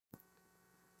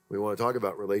We want to talk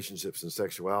about relationships and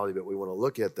sexuality, but we want to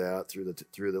look at that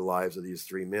through the lives of these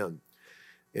three men.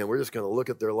 And we're just going to look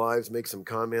at their lives, make some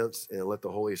comments, and let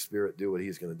the Holy Spirit do what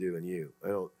he's going to do in you.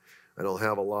 I don't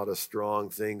have a lot of strong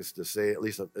things to say, at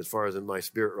least as far as in my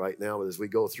spirit right now, but as we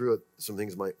go through it, some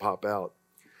things might pop out.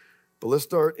 But let's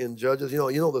start in Judges.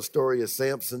 You know the story of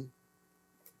Samson.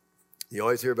 You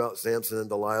always hear about Samson and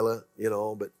Delilah,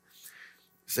 but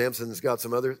Samson's got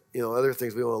some other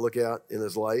things we want to look at in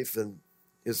his life. And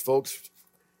his folks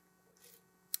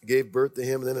gave birth to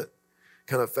him, and then it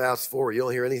kind of fast forward. You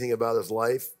don't hear anything about his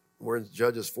life. We're in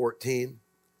Judges 14.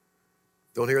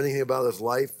 Don't hear anything about his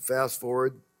life. Fast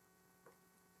forward.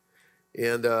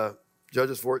 And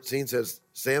Judges 14 says,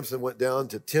 Samson went down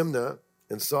to Timnah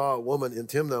and saw a woman in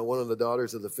Timnah, one of the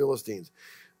daughters of the Philistines.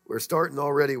 We're starting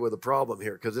already with a problem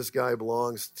here because this guy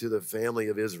belongs to the family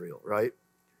of Israel, right?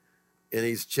 And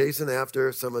he's chasing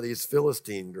after some of these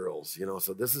Philistine girls,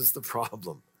 so this is the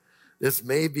problem. This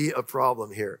may be a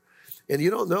problem here. And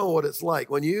you don't know what it's like.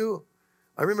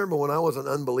 I remember when I was an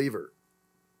unbeliever,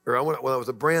 or when I was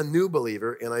a brand new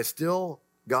believer, and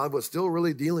God was still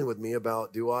really dealing with me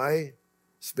about, do I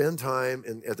spend time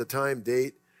and at the time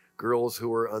date girls who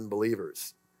were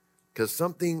unbelievers? Because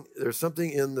there's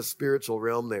something in the spiritual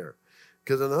realm there.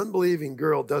 Because an unbelieving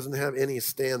girl doesn't have any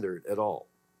standard at all.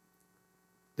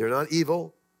 They're not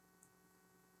evil.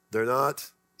 They're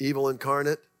not evil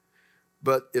incarnate.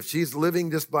 But if she's living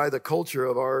just by the culture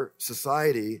of our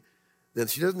society, then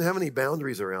she doesn't have any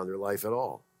boundaries around her life at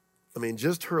all. I mean,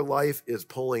 just her life is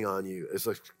pulling on you. It's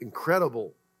an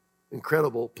incredible,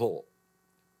 incredible pull.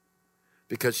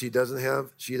 Because she doesn't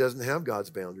have God's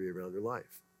boundary around her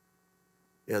life.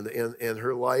 And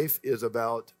her life is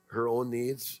about her own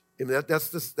needs. I mean,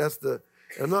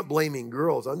 I'm not blaming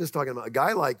girls. I'm just talking about a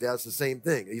guy like that's the same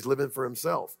thing. He's living for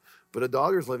himself. But a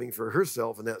daughter's living for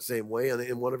herself in that same way.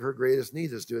 And one of her greatest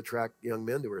needs is to attract young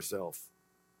men to herself.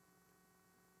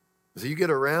 So you get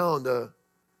around a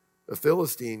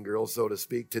Philistine girl, so to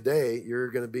speak, today,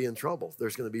 you're going to be in trouble.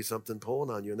 There's going to be something pulling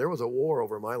on you. And there was a war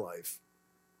over my life.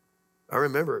 I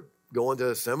remember going to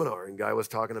a seminar and a guy was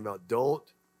talking about don't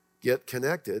get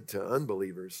connected to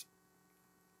unbelievers.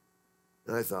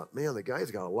 And I thought, man, the guy's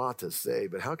got a lot to say,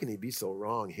 but how can he be so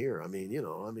wrong here? I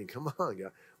mean, come on, guy.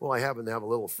 Well, I happen to have a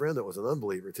little friend that was an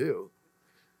unbeliever too.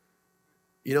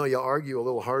 You argue a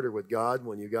little harder with God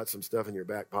when you got some stuff in your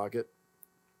back pocket.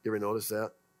 You ever notice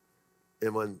that?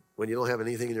 And when you don't have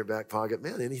anything in your back pocket,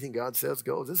 man, anything God says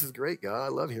goes. This is great, God. I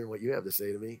love hearing what you have to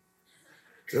say to me.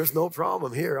 There's no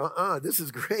problem here. This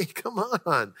is great. Come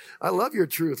on. I love your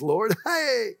truth, Lord.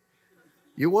 Hey,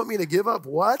 you want me to give up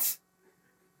what?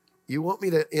 You want me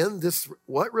to end this,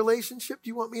 what relationship do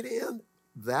you want me to end?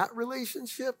 That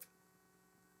relationship?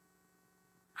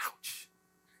 Ouch.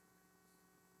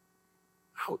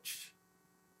 Ouch.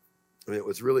 I mean, it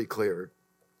was really clear.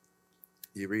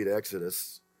 You read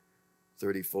Exodus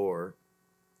 34.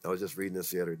 I was just reading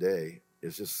this the other day.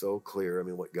 It's just so clear. I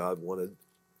mean, what God wanted,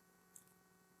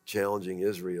 challenging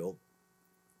Israel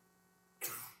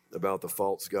about the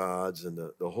false gods and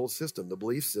the whole system, the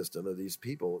belief system of these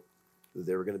people that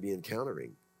they were going to be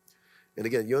encountering. And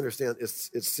again, you understand,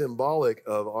 it's symbolic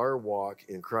of our walk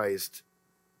in Christ.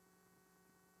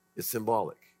 It's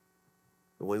symbolic.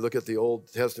 And when we look at the Old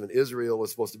Testament, Israel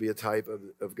was supposed to be a type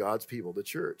of God's people, the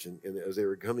church. And as they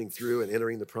were coming through and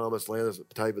entering the promised land, as a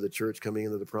type of the church coming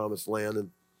into the promised land.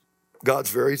 And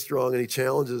God's very strong, and he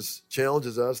challenges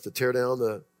us to tear down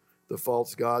the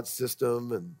false god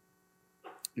system. And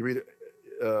you read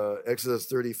Exodus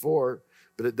 34,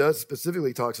 but it does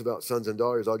specifically talks about sons and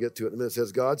daughters. I'll get to it in a minute. It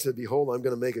says, God said, behold, I'm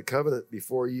going to make a covenant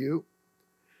before you.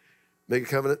 Make a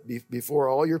covenant before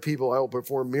all your people. I will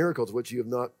perform miracles which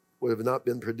would have not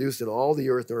been produced in all the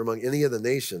earth nor among any of the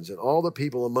nations. And all the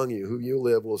people among you whom you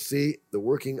live will see the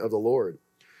working of the Lord.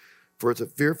 For it's a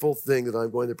fearful thing that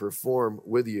I'm going to perform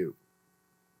with you.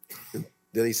 And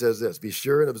then he says this, be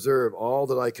sure and observe all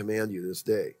that I command you this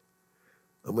day.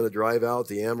 I'm going to drive out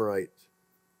the Amorite.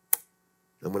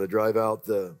 I'm going to drive out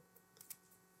the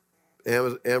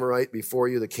Amorite before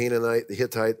you, the Canaanite, the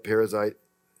Hittite, Perizzite,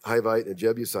 Hivite, and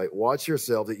Jebusite. Watch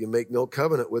yourself that you make no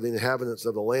covenant with the inhabitants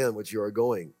of the land which you are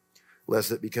going,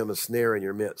 lest it become a snare in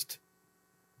your midst.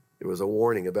 It was a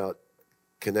warning about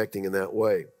connecting in that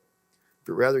way.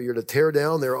 But rather you're to tear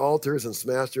down their altars and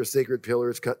smash their sacred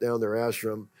pillars, cut down their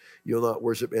ashram. You'll not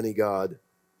worship any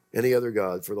other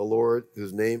god, for the Lord,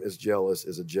 whose name is jealous,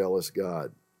 is a jealous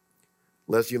God.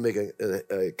 Lest you make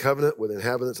a covenant with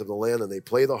inhabitants of the land, and they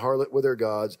play the harlot with their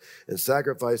gods and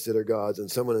sacrifice to their gods,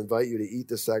 and someone invite you to eat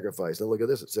the sacrifice. Now look at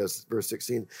this. It says, verse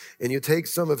 16, and you take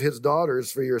some of his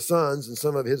daughters for your sons and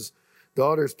some of his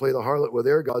daughters play the harlot with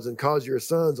their gods, and cause your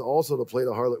sons also to play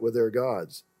the harlot with their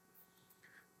gods.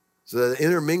 So the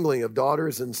intermingling of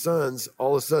daughters and sons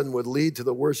all of a sudden would lead to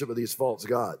the worship of these false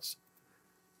gods.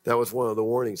 That was one of the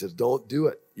warnings, is don't do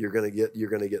it. You're going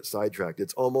to get sidetracked.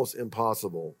 It's almost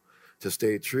impossible to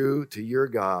stay true to your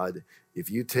God if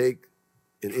you take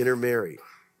and intermarry.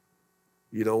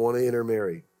 You don't want to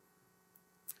intermarry.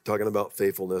 Talking about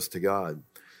faithfulness to God.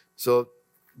 So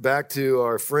back to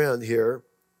our friend here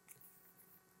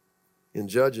in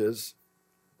Judges.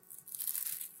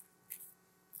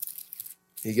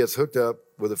 He gets hooked up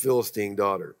with a Philistine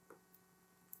daughter.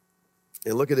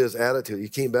 And look at his attitude. He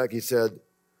came back, he said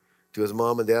to his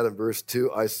mom and dad in verse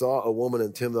 2, I saw a woman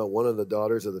in Timnah, one of the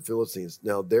daughters of the Philistines.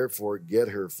 Now therefore get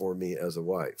her for me as a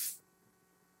wife.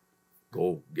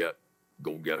 Go get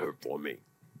her for me.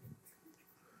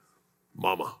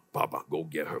 Mama, Papa, go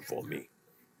get her for me.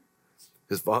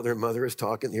 His father and mother is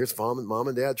talking. Here's mom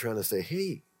and dad trying to say,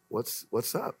 hey, what's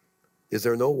up? Is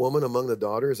there no woman among the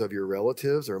daughters of your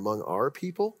relatives or among our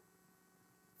people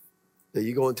that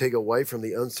you go and take a wife from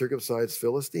the uncircumcised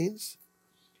Philistines?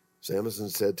 Samson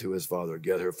said to his father,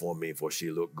 get her for me, for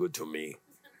she looked good to me.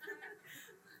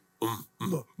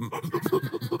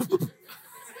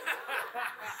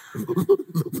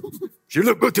 She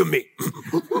looked good to me.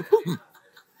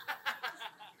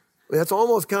 That's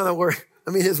almost kind of where,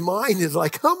 his mind is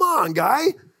like, come on,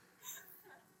 guy.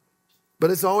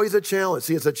 But it's always a challenge.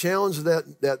 See, it's a challenge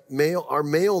that our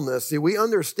maleness. See, we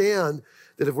understand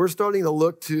that if we're starting to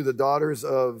look to the daughters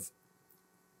of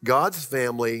God's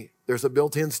family, there's a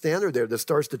built-in standard there that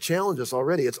starts to challenge us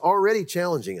already. It's already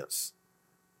challenging us.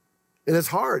 And it's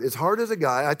hard. It's hard as a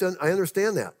guy. I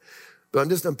understand that. But I'm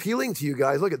just appealing to you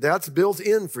guys. Look, that's built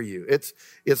in for you. It's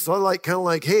sort of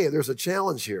like, hey, there's a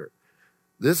challenge here.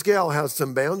 This gal has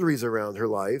some boundaries around her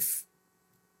life,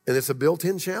 and it's a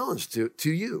built-in challenge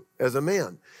to you as a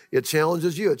man. It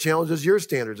challenges you. It challenges your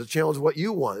standards. It challenges what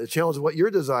you want. It challenges what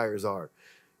your desires are.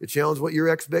 It challenges what your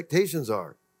expectations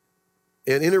are.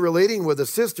 And interrelating with the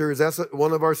sisters, that's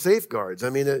one of our safeguards.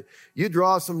 You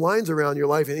draw some lines around your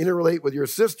life and interrelate with your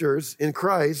sisters in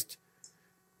Christ.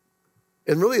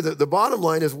 And really, the bottom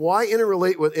line is, why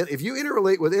interrelate with? If you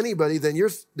interrelate with anybody, then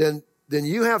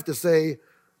you have to say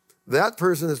that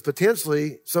person is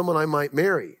potentially someone I might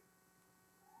marry.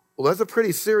 Well, that's a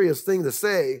pretty serious thing to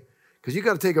say, because you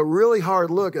got to take a really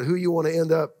hard look at who you want to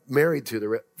end up married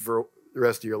to for the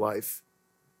rest of your life.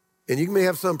 And you may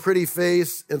have some pretty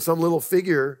face and some little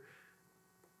figure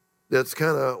that's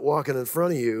kind of walking in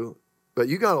front of you, but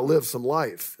you got to live some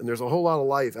life. And there's a whole lot of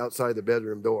life outside the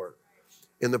bedroom door.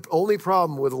 And the only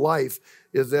problem with life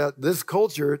is that this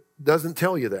culture doesn't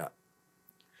tell you that.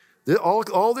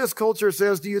 All this culture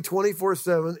says to you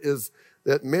 24/7 is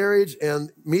that marriage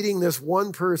and meeting this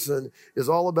one person is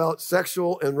all about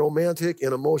sexual and romantic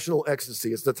and emotional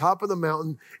ecstasy. It's the top of the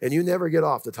mountain, and you never get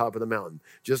off the top of the mountain.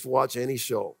 Just watch any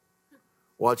show.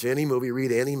 Watch any movie,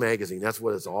 read any magazine. That's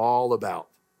what it's all about.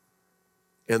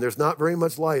 And there's not very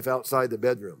much life outside the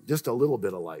bedroom, just a little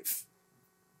bit of life.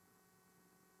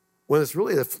 When it's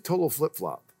really a total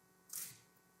flip-flop.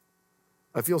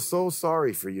 I feel so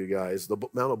sorry for you guys, the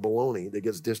amount of baloney that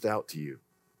gets dished out to you.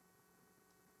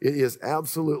 It is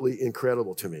absolutely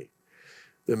incredible to me,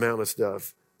 the amount of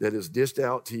stuff that is dished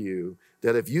out to you,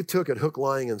 that if you took it hook,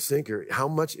 line, and sinker, how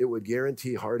much it would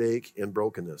guarantee heartache and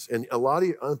brokenness. And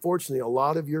unfortunately, a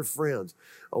lot of your friends,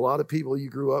 a lot of people you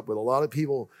grew up with, a lot of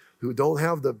people who don't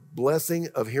have the blessing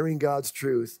of hearing God's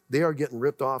truth, they are getting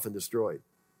ripped off and destroyed.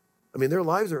 Their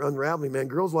lives are unraveling, man.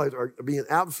 Girls' lives are being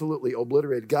absolutely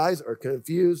obliterated. Guys are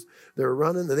confused. They're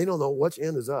running, and they don't know which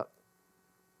end is up.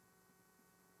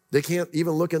 They can't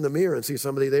even look in the mirror and see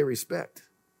somebody they respect.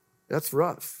 That's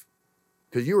rough.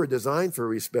 Because you were designed for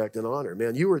respect and honor,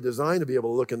 man. You were designed to be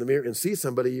able to look in the mirror and see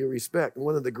somebody you respect. And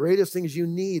one of the greatest things you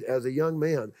need as a young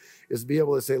man is to be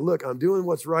able to say, look, I'm doing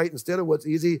what's right instead of what's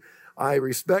easy. I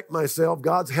respect myself.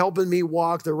 God's helping me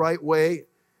walk the right way.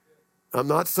 I'm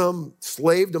not some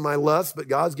slave to my lust, but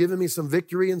God's given me some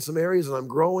victory in some areas, and I'm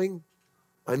growing.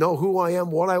 I know who I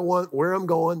am, what I want, where I'm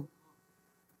going.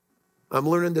 I'm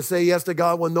learning to say yes to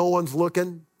God when no one's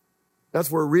looking. That's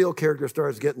where real character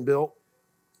starts getting built.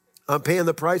 I'm paying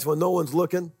the price when no one's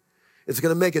looking. It's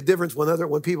going to make a difference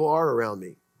when people are around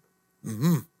me.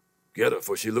 Get her,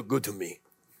 for she looked good to me.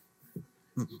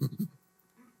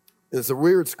 It's a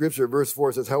weird scripture. Verse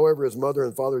 4 says, however, his mother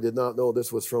and father did not know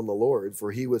this was from the Lord,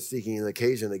 for he was seeking an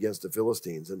occasion against the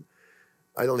Philistines. And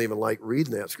I don't even like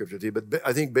reading that scripture to you, but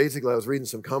I think basically I was reading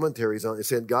some commentaries on it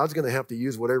saying God's going to have to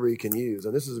use whatever he can use.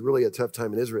 And this is really a tough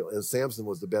time in Israel. And Samson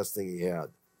was the best thing he had.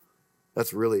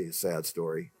 That's really a sad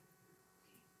story.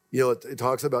 You know, it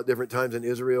talks about different times in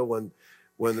Israel when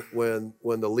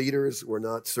the leaders were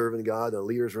not serving God, the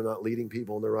leaders were not leading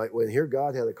people in the right way. And here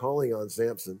God had a calling on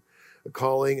Samson, a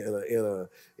calling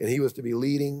and he was to be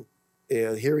leading.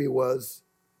 And here he was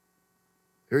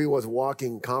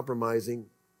walking, compromising,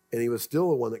 and he was still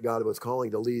the one that God was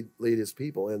calling to lead his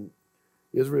people. And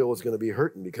Israel was going to be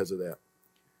hurting because of that.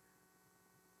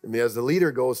 I mean, as the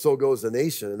leader goes, so goes the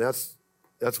nation. And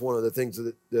that's one of the things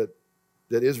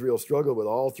that Israel struggled with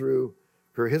all through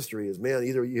her history is, man,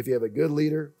 either if you have a good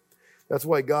leader, that's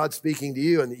why God's speaking to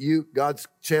you, and God's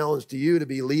challenge to you to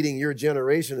be leading your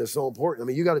generation is so important. I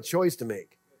mean, you got a choice to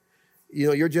make. You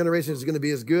know, your generation is going to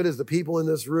be as good as the people in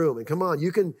this room. And come on,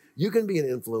 you can be an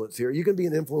influence here. You can be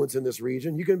an influence in this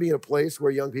region. You can be in a place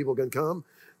where young people can come.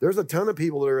 There's a ton of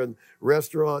people that are in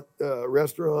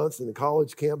restaurants and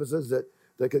college campuses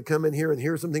that could come in here and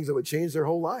hear some things that would change their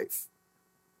whole life.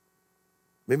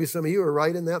 Maybe some of you are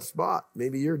right in that spot.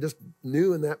 Maybe you're just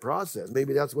new in that process.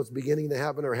 Maybe that's what's beginning to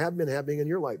happen or have been happening in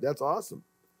your life. That's awesome.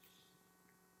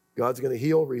 God's going to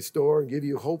heal, restore, and give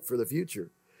you hope for the future.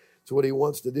 It's what he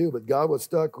wants to do. But God was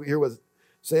stuck here with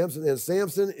Samson, and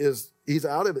Samson he's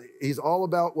out of it. He's all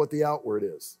about what the outward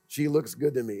is. She looks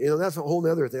good to me. You know, that's a whole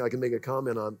other thing I can make a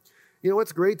comment on. You know,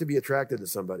 it's great to be attracted to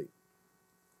somebody.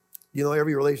 You know,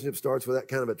 every relationship starts with that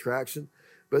kind of attraction.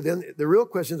 But then the real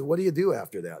question is, what do you do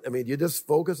after that? I mean, do you just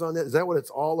focus on that? Is that what it's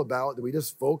all about? Do we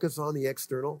just focus on the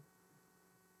external?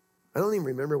 I don't even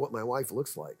remember what my wife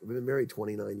looks like. We've been married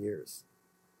 29 years.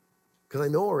 Because I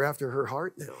know her after her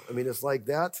heart now. I mean, it's like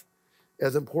that.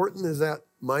 As important as that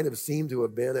might have seemed to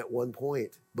have been at one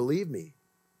point, believe me,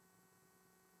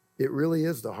 it really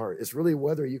is the heart. It's really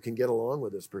whether you can get along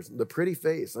with this person. The pretty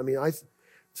face. I mean,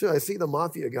 I see the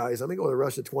mafia guys. I'm going to go to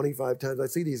Russia 25 times. I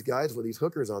see these guys with these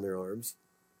hookers on their arms.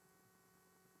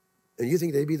 And you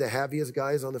think they'd be the happiest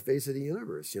guys on the face of the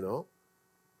universe, you know?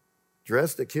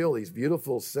 Dressed to kill, these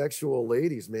beautiful sexual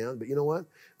ladies, man. But you know what?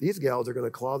 These gals are going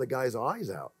to claw the guy's eyes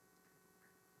out.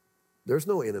 There's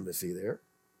no intimacy there.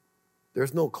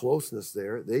 There's no closeness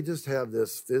there. They just have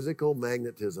this physical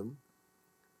magnetism,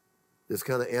 this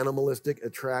kind of animalistic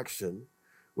attraction,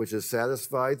 which is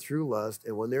satisfied through lust.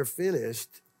 And when they're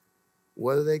finished,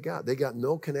 what do they got? They got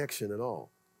no connection at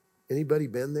all. Anybody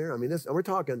been there? I mean, we're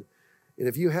talking, and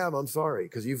if you have, I'm sorry,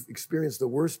 because you've experienced the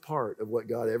worst part of what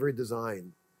God ever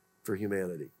designed for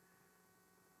humanity.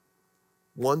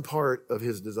 One part of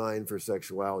his design for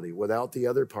sexuality without the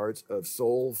other parts of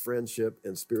soul, friendship,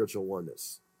 and spiritual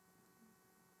oneness.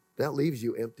 That leaves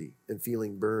you empty and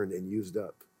feeling burned and used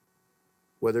up,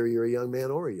 whether you're a young man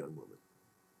or a young woman.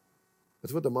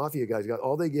 That's what the mafia guys got.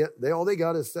 All they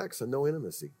got is sex and no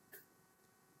intimacy.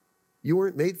 You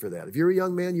weren't made for that. If you're a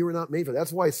young man, you were not made for that.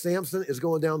 That's why Samson is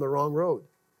going down the wrong road.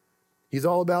 He's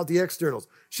all about the externals.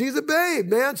 She's a babe,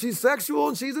 man. She's sexual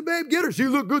and she's a babe. Get her. She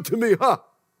looked good to me, huh?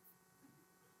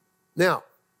 Now,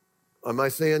 am I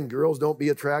saying girls don't be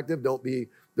attractive?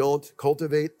 Don't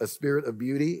cultivate a spirit of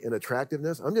beauty and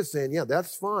attractiveness? I'm just saying, yeah,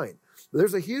 that's fine. But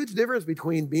there's a huge difference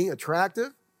between being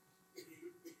attractive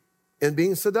and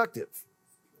being seductive,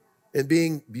 and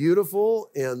being beautiful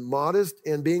and modest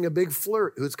and being a big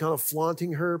flirt who's kind of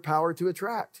flaunting her power to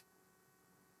attract.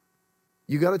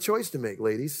 You got a choice to make,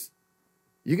 ladies.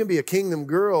 You can be a kingdom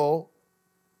girl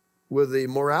with the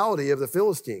morality of the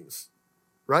Philistines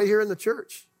right here in the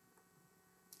church.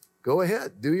 Go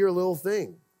ahead, do your little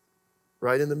thing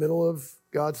right in the middle of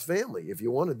God's family. If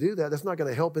you want to do that, that's not going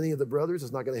to help any of the brothers.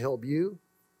 It's not going to help you.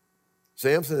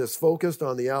 Samson is focused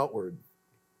on the outward.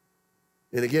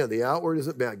 And again, the outward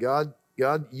isn't bad. God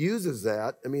uses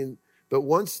that. I mean, but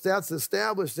once that's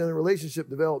established, then a relationship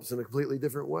develops in a completely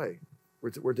different way.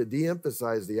 We're to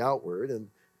de-emphasize the outward and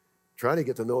try to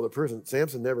get to know the person.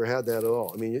 Samson never had that at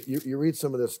all. I mean, you read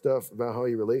some of this stuff about how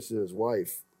he relates to his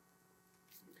wife.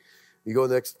 You go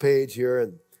next page here,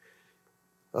 and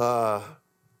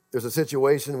there's a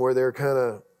situation where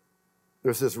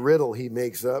there's this riddle he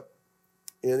makes up.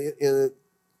 And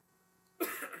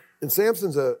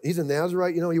Samson's he's a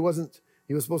Nazirite. You know, he was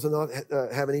supposed to not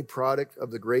have any product of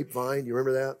the grapevine. You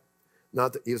remember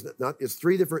that? It's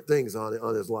three different things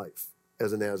on his life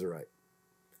as a Nazirite.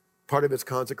 Part of it's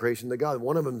consecration to God.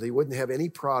 One of them, he wouldn't have any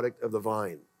product of the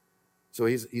vine. So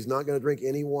he's not going to drink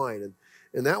any wine.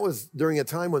 And that was during a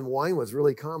time when wine was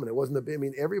really common. It wasn't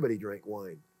everybody drank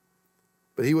wine.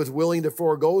 But he was willing to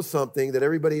forego something that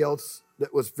everybody else,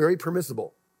 that was very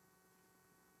permissible.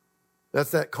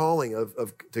 That's that calling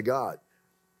to God.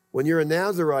 When you're a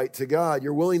Nazirite to God,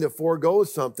 you're willing to forego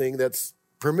something that's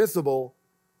permissible,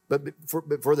 but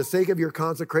for the sake of your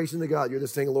consecration to God, you're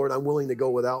just saying, Lord, I'm willing to go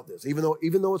without this. Even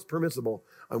though it's permissible,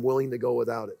 I'm willing to go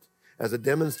without it as a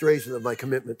demonstration of my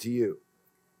commitment to you.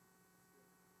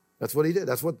 That's what he did.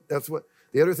 That's what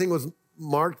the other thing was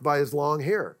marked by his long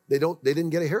hair. They didn't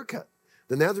get a haircut.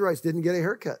 The Nazarites didn't get a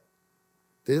haircut.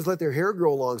 They just let their hair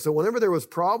grow long. So whenever there was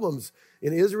problems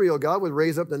in Israel, God would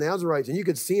raise up the Nazarites, and you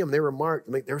could see them. They were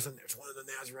marked. There's one of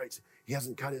the Nazarites. He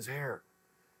hasn't cut his hair.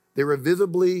 They were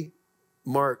visibly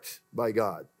marked by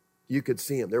God. You could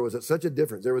see them. There was such a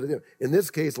difference. In this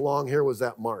case, long hair was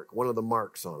that mark, one of the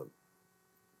marks on him.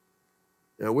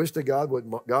 And I wish that God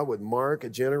would mark a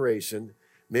generation,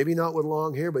 maybe not with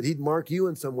long hair, but he'd mark you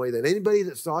in some way that anybody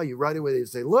that saw you right away, they'd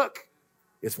say, look,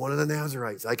 it's one of the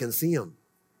Nazarites. I can see them.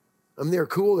 They're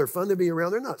cool. They're fun to be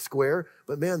around. They're not square,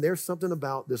 but man, there's something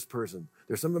about this person.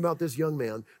 There's something about this young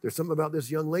man. There's something about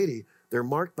this young lady. They're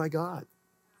marked by God.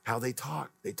 How they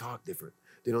talk different.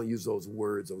 They don't use those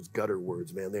words, those gutter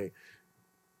words, man. They're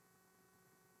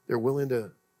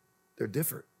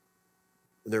different.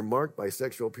 And they're marked by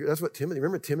sexual purity. That's what Timothy,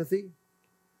 remember Timothy?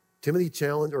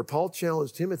 Paul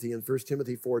challenged Timothy in 1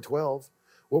 Timothy 4:12.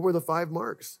 What were the 5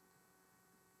 marks?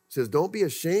 It says, don't be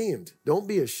ashamed. Don't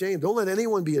be ashamed. Don't let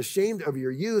anyone be ashamed of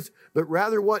your youth, but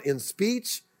rather what? In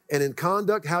speech and in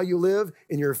conduct, how you live,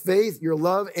 in your faith, your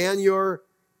love, and your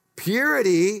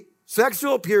purity,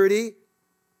 sexual purity,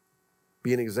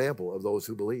 be an example of those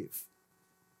who believe.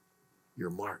 You're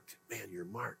marked. Man, you're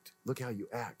marked. Look how you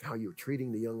act, how you're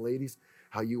treating the young ladies,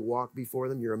 how you walk before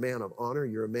them. You're a man of honor.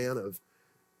 You're a man of,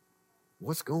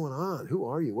 what's going on? Who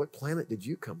are you? What planet did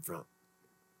you come from?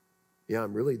 Yeah,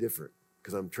 I'm really different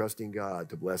because I'm trusting God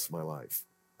to bless my life.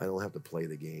 I don't have to play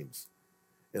the games.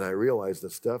 And I realize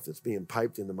the stuff that's being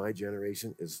piped into my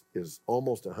generation is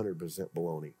almost 100%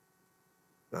 baloney.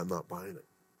 I'm not buying it.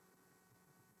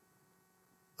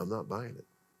 I'm not buying it.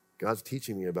 God's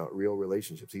teaching me about real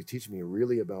relationships. He's teaching me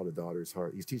really about a daughter's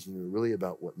heart. He's teaching me really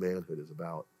about what manhood is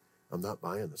about. I'm not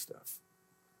buying the stuff.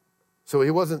 So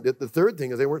the third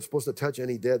thing is they weren't supposed to touch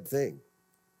any dead thing.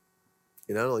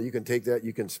 And I don't know, you can take that,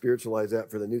 you can spiritualize that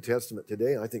for the New Testament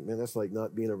today. And I think, man, that's like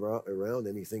not being around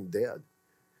anything dead.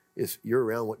 You're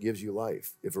around what gives you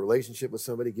life. If a relationship with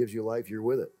somebody gives you life, you're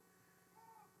with it.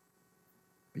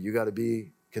 But you got to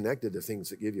be connected to things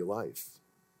that give you life.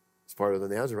 It's part of the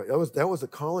Nazarite. That was the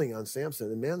calling on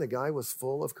Samson. And man, the guy was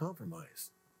full of compromise.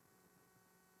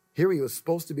 Here he was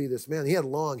supposed to be this man. He had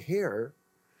long hair.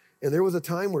 And there was a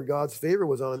time where God's favor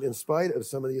was on him in spite of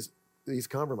some of these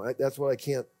compromise. That's what I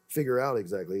can't figure out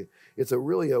exactly. It's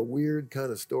really a weird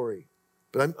kind of story.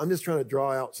 But I'm just trying to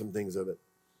draw out some things of it,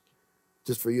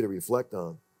 just for you to reflect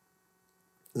on.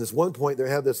 And this one point, they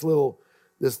have this little,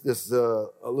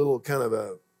 a little kind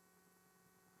of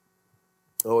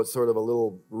it's sort of a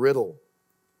little riddle.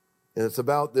 And it's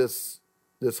about this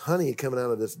honey coming out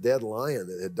of this dead lion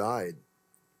that had died.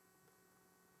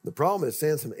 The problem is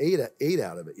Samson ate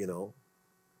out of it, you know.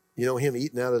 You know, him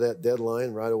eating out of that dead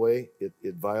lion right away,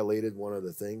 it violated one of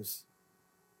the things.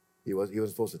 He wasn't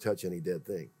supposed to touch any dead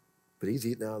thing. But he's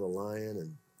eating out of the lion.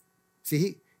 And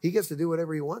see, he gets to do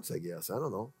whatever he wants, I guess. I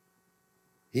don't know.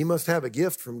 He must have a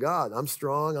gift from God. I'm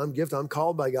strong, I'm gifted, I'm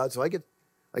called by God, so I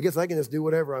guess I can just do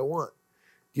whatever I want.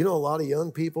 Do you know a lot of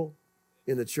young people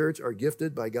in the church are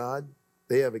gifted by God?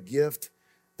 They have a gift.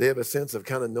 They have a sense of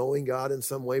kind of knowing God in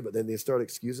some way, but then they start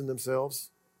excusing themselves,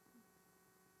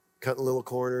 cutting little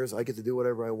corners. I get to do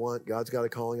whatever I want. God's got a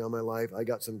calling on my life. I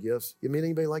got some gifts. You meet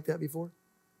anybody like that before?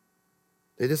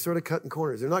 They just sort of cutting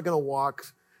corners. They're not going to walk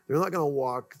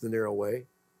the narrow way.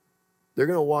 They're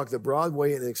going to walk the broad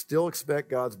way and still expect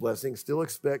God's blessing, still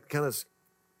expect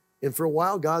and for a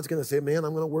while, God's going to say, man,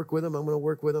 I'm going to work with him. I'm going to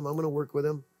work with him. I'm going to work with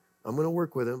him. I'm going to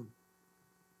work with him.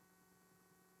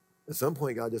 At some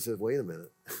point, God just says, wait a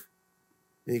minute.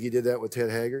 You think he did that with Ted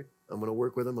Haggard? I'm going to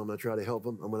work with him. I'm going to try to help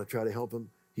him. I'm going to try to help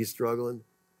him. He's struggling.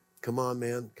 Come on,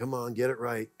 man. Come on. Get it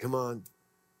right. Come on.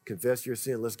 Confess your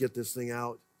sin. Let's get this thing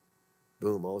out.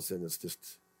 Boom. All of a sudden, it's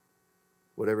just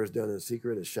whatever is done in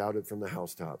secret is shouted from the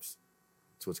housetops.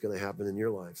 That's what's going to happen in your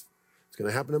life. It's going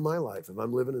to happen in my life. If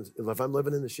I'm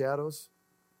living in the shadows,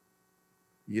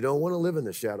 you don't want to live in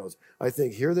the shadows. I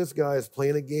think here this guy is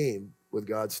playing a game with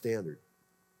God's standard.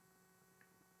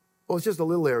 Oh, it's just a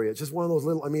little area. It's just one of those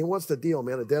little, what's the deal,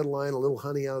 man? A dead lion, a little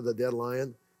honey out of the dead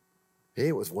lion. Hey,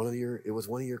 it was one of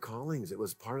your callings. It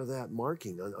was part of that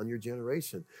marking on your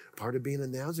generation, part of being a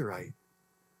Nazarite.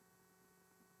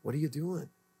 What are you doing?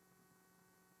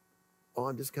 Oh,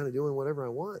 I'm just kind of doing whatever I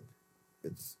want.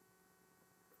 It's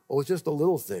just a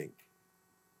little thing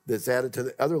that's added to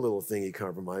the other little thing he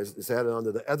compromised. It's added on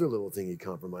to the other little thing he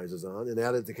compromises on and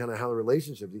added to kind of how the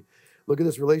relationship. Look at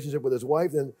this relationship with his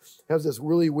wife, then has this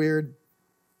really weird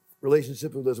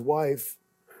relationship with his wife.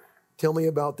 Tell me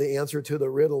about the answer to the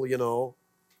riddle, you know.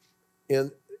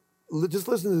 And just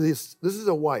listen to this. This is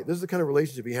a wife. This is the kind of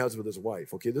relationship he has with his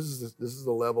wife. Okay, this is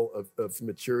the level of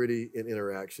maturity and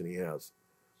interaction he has.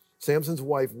 Samson's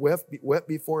wife wept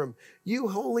before him. You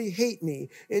only hate me,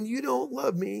 and you don't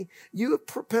love me. You have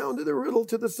propounded a riddle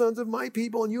to the sons of my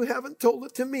people, and you haven't told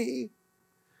it to me.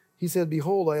 He said,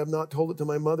 behold, I have not told it to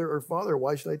my mother or father.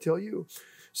 Why should I tell you?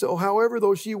 So, however,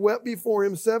 though she wept before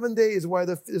him 7 days while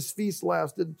this feast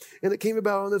lasted, and it came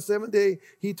about on the seventh day,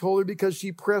 he told her because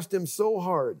she pressed him so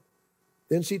hard.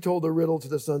 Then she told the riddle to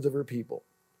the sons of her people.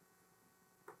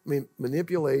 I mean,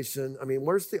 manipulation. I mean,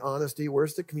 where's the honesty?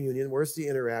 Where's the communion? Where's the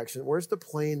interaction? Where's the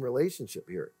plain relationship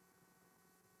here?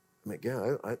 I mean,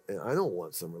 yeah, I don't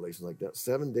want some relation like that.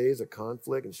 7 days of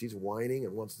conflict, and she's whining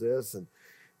and wants this and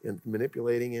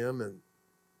manipulating him. And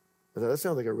that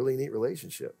sounds like a really neat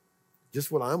relationship. Just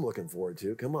what I'm looking forward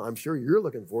to. Come on, I'm sure you're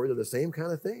looking forward to the same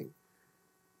kind of thing.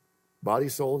 Body,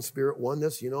 soul, and spirit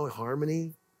oneness,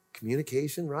 harmony,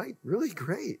 communication, right? Really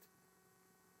great.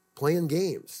 Playing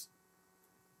games.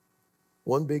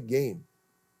 One big game.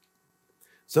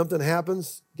 Something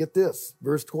happens, get this.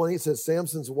 Verse 20 says,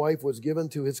 Samson's wife was given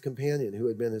to his companion who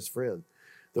had been his friend.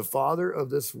 The father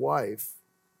of this wife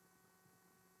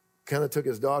kind of took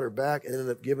his daughter back and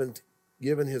ended up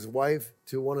giving his wife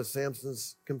to one of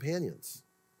Samson's companions.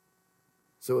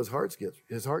 So his heart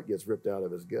gets ripped out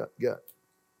of his gut.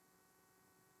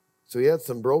 So he had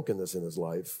some brokenness in his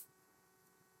life.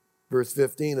 Verse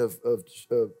 15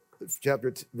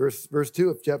 verse 2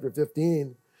 of chapter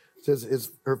 15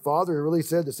 says, her father really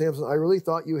said to Samson, I really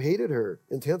thought you hated her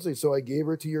intensely, so I gave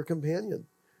her to your companion.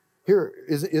 Here,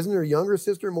 isn't her younger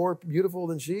sister more beautiful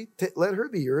than she? Let her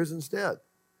be yours instead.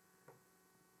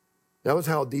 That was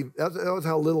how deep. That was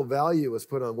how little value was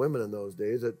put on women in those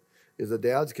days. That is, the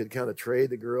dads could kind of trade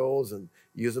the girls and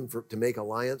use them to make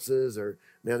alliances. Or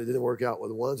man, it didn't work out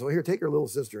with one, so here, take her little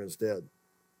sister instead.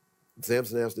 And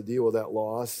Samson has to deal with that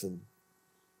loss, and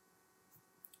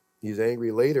he's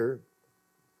angry later.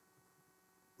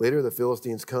 Later, the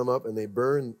Philistines come up and they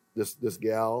burn this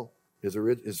gal,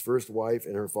 his first wife,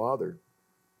 and her father.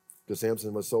 Because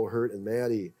Samson was so hurt and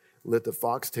mad, he lit the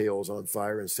foxtails on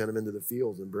fire and sent them into the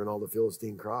fields and burned all the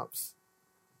Philistine crops.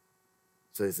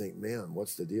 So they think, man,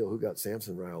 what's the deal? Who got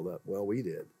Samson riled up? Well, we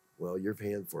did. Well, you're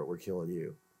paying for it. We're killing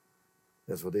you.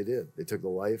 That's what they did. They took the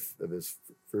life of his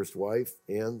first wife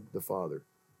and the father.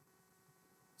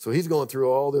 So he's going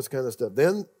through all this kind of stuff.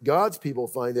 Then God's people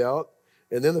find out,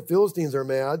 and then the Philistines are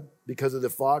mad because of the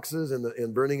foxes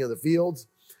and burning of the fields.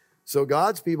 So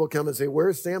God's people come and say,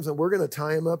 where's Samson? We're going to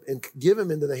tie him up and give him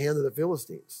into the hand of the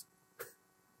Philistines.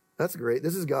 That's great.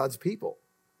 This is God's people.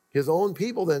 His own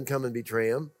people then come and betray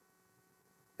him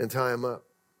and tie him up.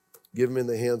 Give him in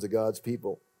the hands of God's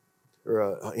people,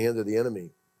 or hands of the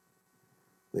enemy.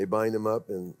 They bind him up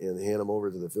and hand him over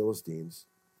to the Philistines.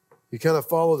 You kind of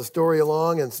follow the story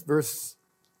along, and verse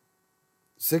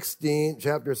 16,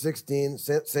 chapter 16,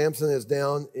 Samson is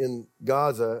down in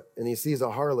Gaza, and he sees a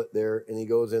harlot there, and he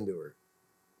goes into her.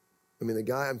 I mean, the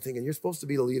guy, I'm thinking, you're supposed to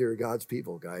be the leader of God's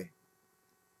people, guy.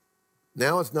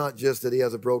 Now it's not just that he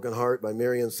has a broken heart by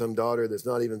marrying some daughter that's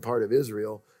not even part of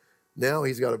Israel. Now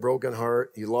he's got a broken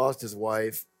heart. He lost his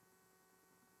wife.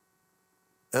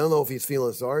 I don't know if he's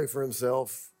feeling sorry for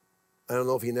himself. I don't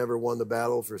know if he never won the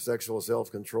battle for sexual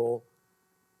self-control.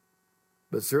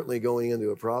 But certainly going into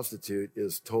a prostitute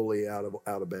is totally out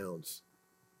of bounds.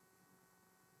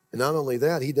 And not only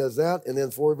that, he does that, and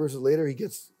then 4 verses later, he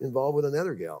gets involved with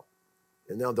another gal.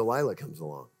 And now Delilah comes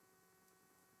along.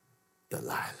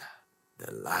 Delilah.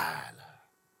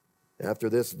 After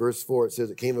this, verse 4, it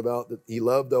says, it came about that he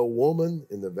loved a woman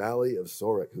in the valley of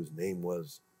Sorek, whose name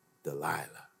was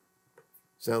Delilah.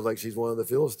 Sounds like she's one of the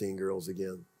Philistine girls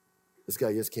again. This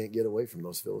guy just can't get away from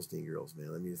those Philistine girls, man.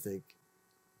 I mean, you think,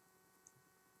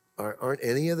 aren't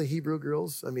any of the Hebrew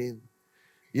girls? I mean,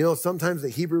 sometimes the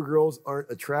Hebrew girls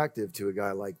aren't attractive to a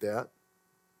guy like that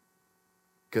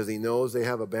because he knows they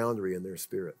have a boundary in their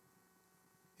spirit.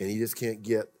 And he just can't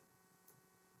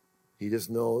he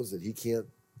just knows that he can't.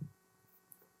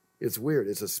 It's weird.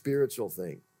 It's a spiritual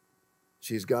thing.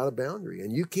 She's got a boundary,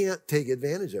 and you can't take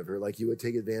advantage of her like you would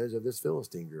take advantage of this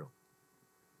Philistine girl.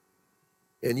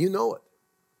 And you know it.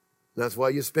 That's why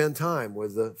you spend time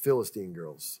with the Philistine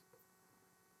girls.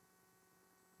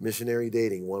 Missionary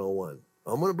dating 101.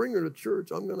 I'm going to bring her to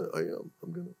church. I'm going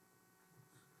to.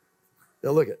 Now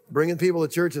look bringing people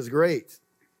to church is great.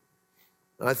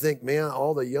 I think, man,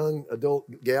 all the young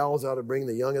adult gals ought to bring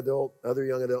the other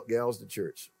young adult gals to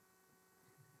church.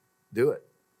 Do it.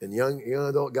 And young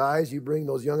adult guys, you bring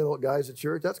those young adult guys to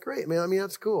church. That's great, man. I mean,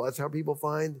 that's cool. That's how people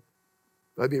find.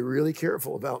 I'd be really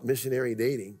careful about missionary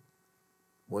dating.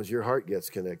 Once your heart gets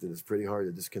connected, it's pretty hard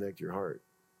to disconnect your heart.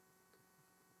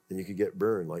 And you could get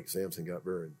burned like Samson got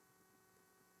burned.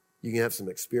 You can have some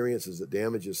experiences that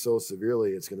damage you so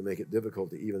severely, it's going to make it difficult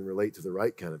to even relate to the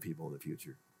right kind of people in the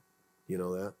future. You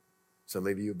know that? Some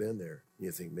of you have been there.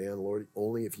 You think, man, Lord,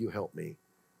 only if you help me,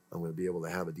 I'm going to be able to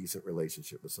have a decent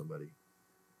relationship with somebody.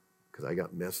 Because I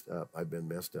got messed up. I've been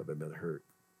messed up. I've been hurt.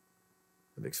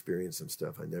 I've experienced some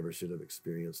stuff I never should have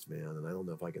experienced, man. And I don't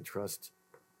know if I can trust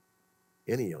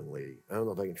any young lady. I don't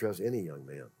know if I can trust any young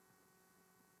man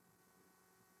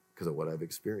because of what I've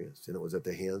experienced. And it was at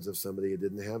the hands of somebody who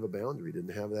didn't have a boundary,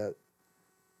 didn't have that.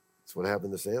 That's what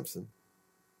happened to Samson.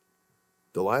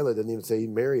 Delilah didn't even say he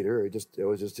married her. It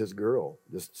was just his girl.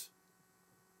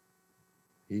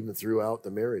 He even threw out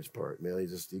the marriage part. Man,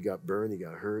 he got burned, he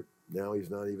got hurt. Now he's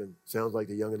not even, sounds like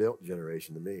the young adult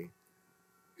generation to me.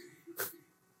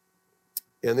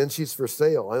 And then she's for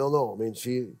sale. I don't know. I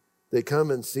mean, they come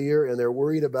and see her and they're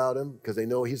worried about him because they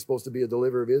know he's supposed to be a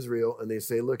deliverer of Israel. And they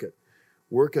say, look,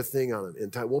 work a thing on him. In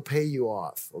time, we'll pay you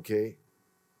off, okay?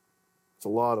 It's a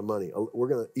lot of money.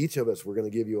 Each of us, we're going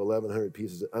to give you 1,100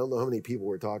 pieces. I don't know how many people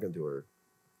were talking to her.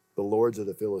 The lords of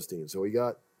the Philistines. So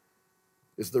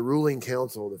it's the ruling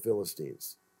council of the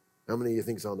Philistines. How many do you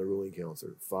think is on the ruling council?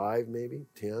 5 maybe?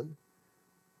 10?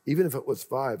 Even if it was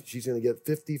 5, she's going to get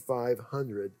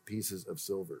 5,500 pieces of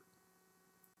silver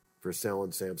for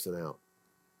selling Samson out.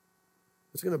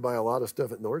 It's going to buy a lot of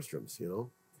stuff at Nordstrom's, you know.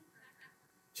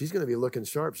 She's going to be looking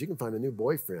sharp. She can find a new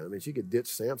boyfriend. I mean, she could ditch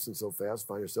Samson so fast,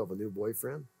 find herself a new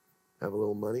boyfriend, have a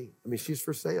little money. I mean, she's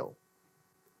for sale.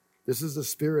 This is the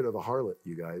spirit of a harlot,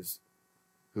 you guys,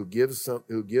 who gives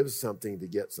something to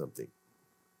get something.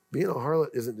 Being a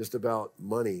harlot isn't just about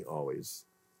money always.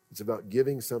 It's about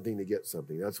giving something to get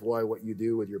something. That's why what you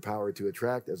do with your power to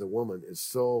attract as a woman is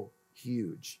so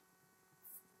huge.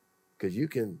 Because you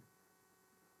can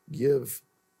give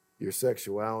your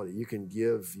sexuality, you can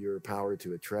give your power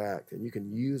to attract, and you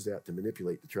can use that to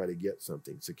manipulate to try to get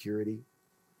something. Security,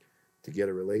 to get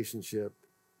a relationship.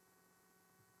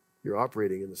 You're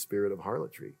operating in the spirit of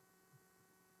harlotry.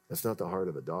 That's not the heart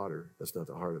of a daughter. That's not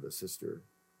the heart of a sister.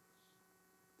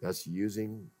 That's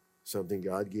using something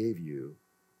God gave you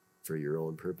for your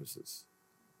own purposes.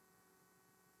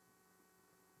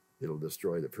 It'll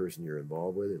destroy the person you're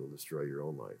involved with. It'll destroy your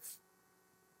own life.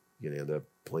 You're going to end up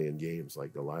playing games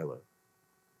like Delilah,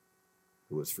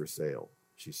 who was for sale.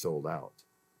 She sold out.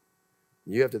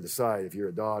 You have to decide, if you're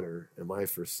a daughter, am I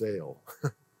for sale?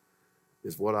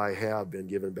 Is what I have been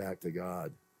given back to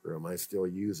God? Or am I still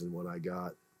using what I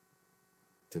got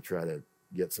to try to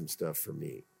get some stuff for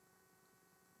me?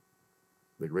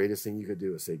 The greatest thing you could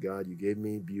do is say, God, you gave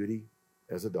me beauty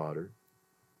as a daughter.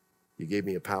 You gave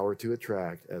me a power to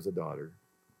attract as a daughter.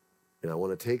 And I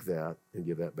want to take that and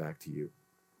give that back to you.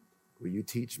 Will you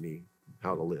teach me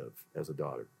how to live as a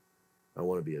daughter? I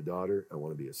want to be a daughter. I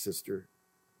want to be a sister.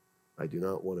 I do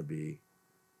not want to be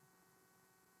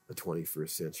a 21st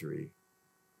century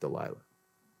Delilah.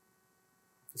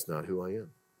 It's not who I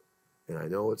am. And I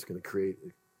know it's going to create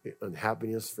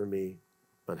unhappiness for me,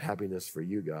 unhappiness for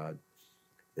you, God,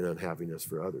 and unhappiness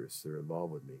for others that are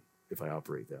involved with me if I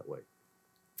operate that way.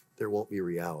 There won't be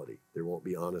reality. There won't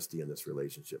be honesty in this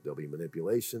relationship. There'll be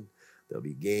manipulation. There'll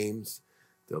be games.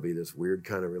 There'll be this weird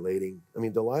kind of relating. I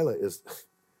mean, Delilah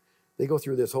they go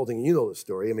through this whole thing, and you know the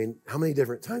story. I mean, how many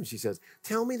different times she says,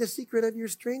 tell me the secret of your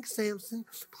strength, Samson.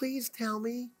 Please tell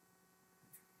me.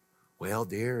 Well,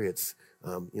 dear, it's,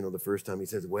 the first time he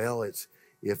says, well, it's,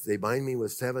 if they bind me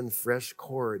with 7 fresh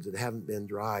cords that haven't been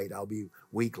dried, I'll be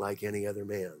weak like any other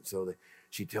man. So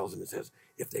she tells him and says,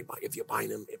 if we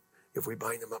bind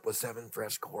him up with 7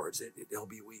 fresh cords, they'll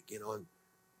be weak, And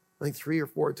I think 3 or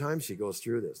 4 times she goes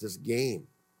through this game.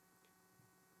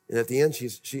 And at the end,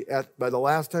 by the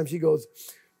last time she goes,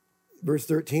 verse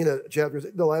 13 of chapter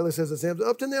 6, Delilah says to Samson,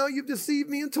 up to now you've deceived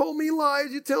me and told me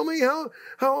lies. You tell me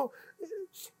how.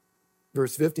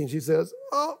 Verse 15, she says,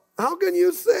 oh, how can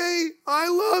you say I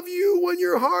love you when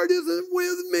your heart isn't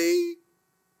with me?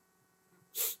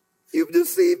 You've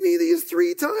deceived me these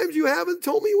 3 times. You haven't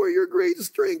told me where your great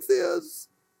strength is.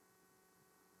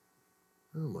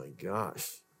 Oh my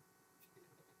gosh.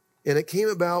 And it came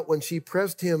about when she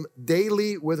pressed him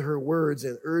daily with her words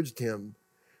and urged him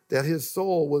that his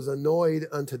soul was annoyed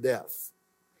unto death.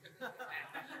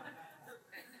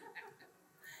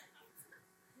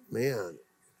 Man.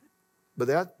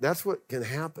 But that's what can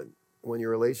happen when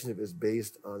your relationship is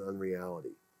based on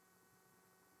unreality.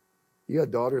 You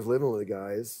got daughters living with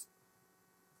guys.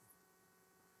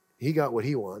 He got what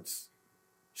he wants.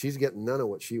 She's getting none of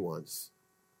what she wants.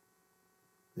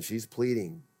 And she's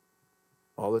pleading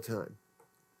all the time.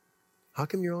 How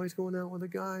come you're always going out with the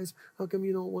guys? How come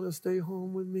you don't want to stay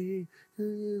home with me?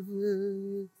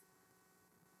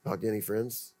 Talk to any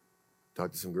friends?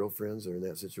 Talk to some girlfriends that are in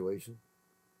that situation?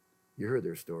 You heard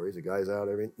their stories. The guy's out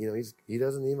he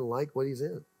doesn't even like what he's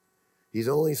in. He's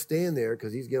only staying there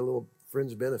because he's getting a little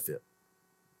fringe benefit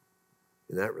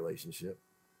in that relationship.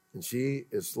 And she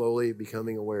is slowly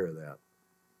becoming aware of that.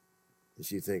 And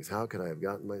she thinks, how could I have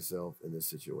gotten myself in this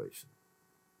situation?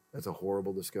 That's a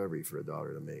horrible discovery for a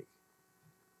daughter to make.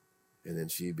 And then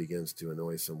she begins to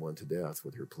annoy someone to death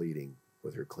with her pleading,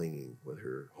 with her clinging, with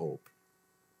her hope.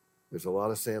 There's a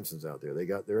lot of Samsons out there.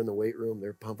 They're in the weight room.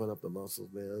 They're pumping up the muscles,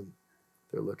 man.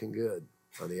 They're looking good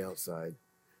on the outside.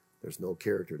 There's no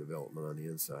character development on the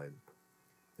inside.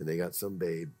 And they got some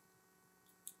babe,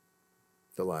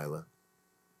 Delilah,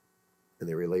 and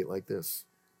they relate like this.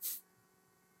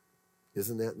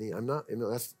 Isn't that neat?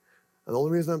 That's the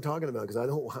only reason I'm talking about it, because I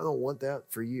don't want that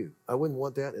for you. I wouldn't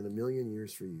want that in a million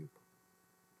years for you.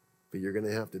 But you're going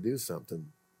to have to do something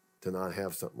to not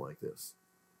have something like this.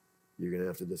 You're going to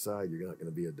have to decide you're not going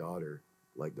to be a daughter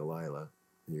like Delilah,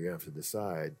 and you're going to have to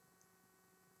decide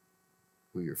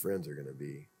who your friends are going to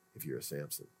be if you're a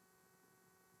Samson,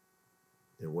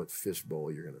 and what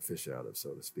fishbowl you're going to fish out of,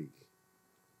 so to speak.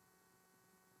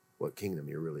 What kingdom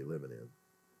you're really living in.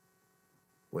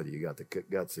 Whether you got the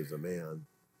guts as a man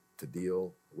to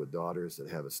deal with daughters that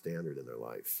have a standard in their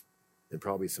life, and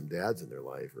probably some dads in their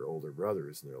life or older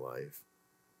brothers in their life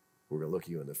who are going to look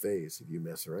you in the face if you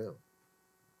mess around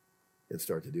and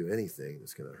start to do anything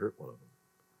that's going to hurt one of them.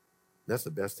 And that's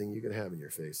the best thing you could have in your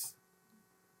face.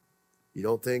 You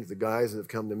don't think the guys that have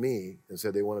come to me and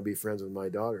said they want to be friends with my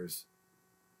daughters,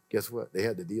 guess what? They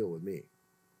had to deal with me.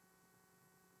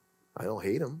 I don't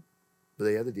hate them, but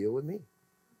they had to deal with me.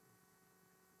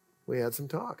 We had some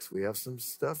talks. We have some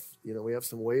stuff. We have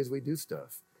some ways we do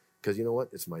stuff. Because you know what?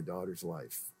 It's my daughter's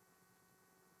life.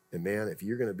 And man, if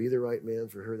you're going to be the right man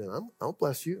for her, then I'll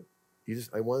bless you.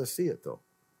 I want to see it, though.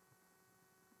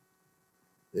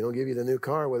 They don't give you the new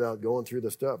car without going through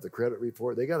the stuff, the credit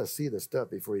report. They got to see the stuff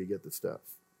before you get the stuff.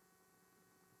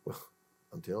 Well,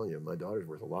 I'm telling you, my daughter's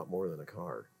worth a lot more than a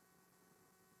car.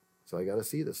 So I got to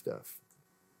see the stuff.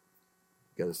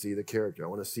 Got to see the character. I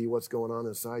want to see what's going on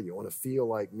inside you. I want to feel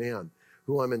like, man,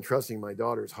 who I'm entrusting my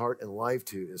daughter's heart and life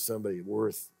to is somebody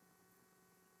worth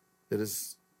that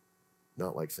is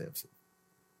not like Samson.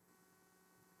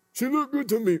 She looked good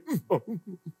to me.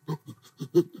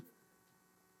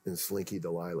 And slinky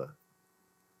Delilah.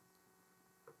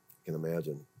 I can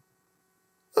imagine.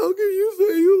 How can you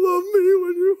say you love me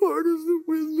when your heart isn't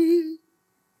with me?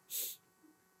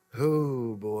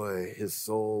 Oh, boy, his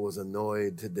soul was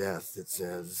annoyed to death, it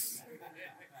says.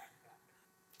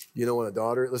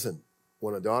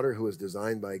 When a daughter who is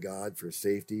designed by God for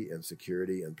safety and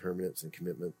security and permanence and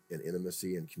commitment and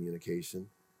intimacy and communication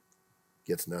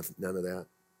gets none of that,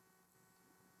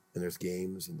 and there's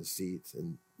games and deceit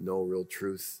and no real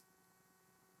truth,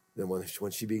 then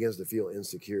when she begins to feel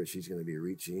insecure, she's going to be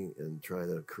reaching and trying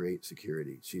to create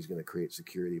security. She's going to create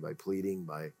security by pleading,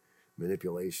 by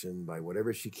manipulation, by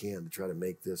whatever she can to try to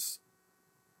make this,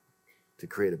 to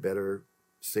create a better,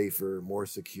 safer, more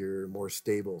secure, more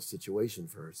stable situation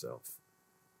for herself.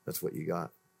 That's what you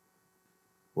got.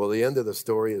 Well, the end of the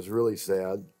story is really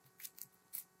sad.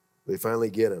 They finally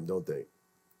get him, don't they?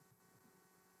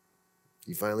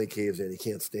 He finally caves in. He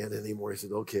can't stand it anymore. He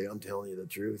says, okay, I'm telling you the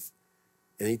truth.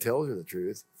 And he tells her the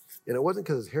truth. And it wasn't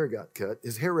because his hair got cut.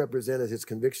 His hair represented his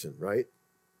conviction, right?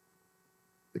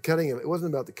 It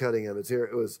wasn't about the cutting of his hair.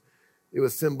 It was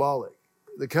symbolic.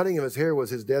 The cutting of his hair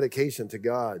was his dedication to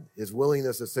God, his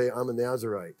willingness to say, I'm a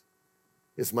Nazirite.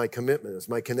 It's my commitment. It's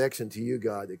my connection to you,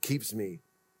 God, that keeps me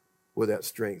with that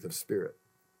strength of spirit.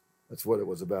 That's what it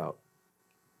was about.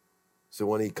 So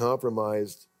when he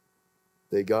compromised,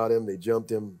 they got him, they jumped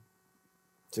him.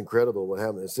 It's incredible what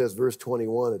happened. It says, verse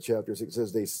 21 of chapter 6, it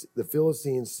says, the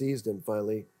Philistines seized him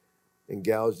finally and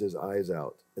gouged his eyes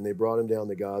out. And they brought him down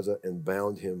to Gaza and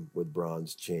bound him with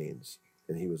bronze chains.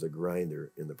 And he was a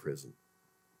grinder in the prison.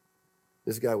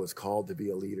 This guy was called to be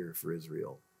a leader for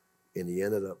Israel. And he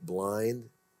ended up blind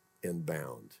and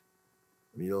bound.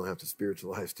 I mean, you don't have to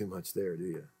spiritualize too much there, do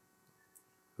you?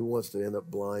 Who wants to end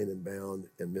up blind and bound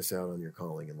and miss out on your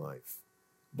calling in life?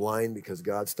 Blind because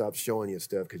God stopped showing you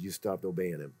stuff because you stopped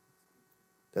obeying him.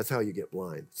 That's how you get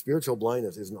blind. Spiritual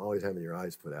blindness isn't always having your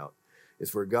eyes put out.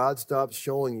 It's where God stops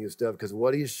showing you stuff because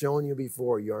what he's shown you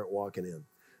before, you aren't walking in.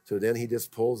 So then he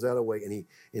just pulls that away and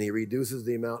he reduces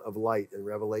the amount of light and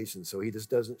revelation. So he just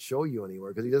doesn't show you anymore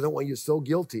because he doesn't want you so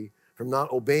guilty from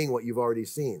not obeying what you've already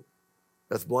seen.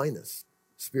 That's blindness.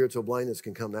 Spiritual blindness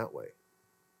can come that way.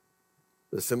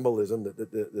 The symbolism,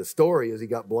 the story is he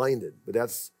got blinded, but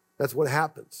that's what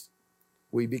happens.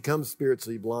 We become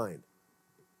spiritually blind,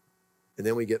 and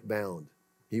then we get bound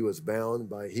He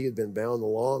had been bound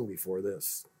long before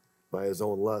this by his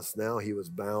own lust. Now he was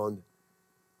bound,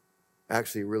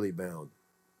 actually really bound.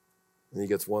 And he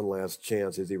gets one last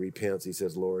chance as he repents. He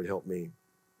says, Lord, help me.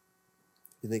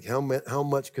 You think, how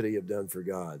much could he have done for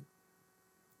God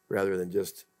rather than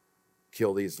just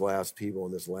kill these last people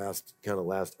in this last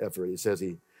effort? He says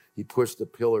he pushed the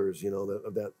pillars,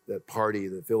 of that party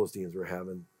the Philistines were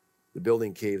having. The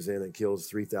building caves in and kills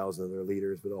 3,000 of their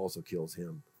leaders, but also kills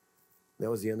him. That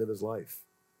was the end of his life.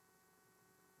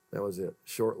 That was it.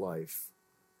 Short life.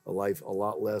 A life a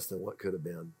lot less than what could have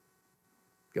been.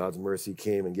 God's mercy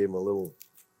came and gave him a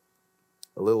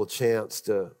little chance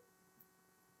to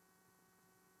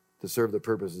serve the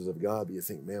purposes of God. But you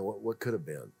think, man, what could have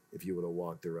been if you would have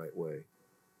walked the right way?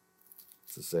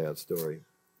 It's a sad story.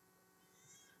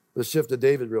 Let's shift to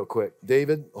David real quick.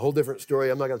 David, a whole different story.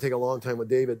 I'm not going to take a long time with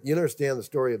David. You understand the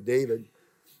story of David.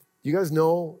 You guys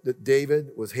know that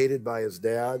David was hated by his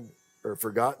dad or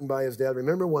forgotten by his dad?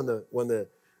 Remember when the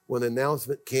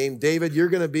announcement came, David, you're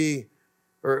going to be,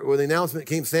 or when the announcement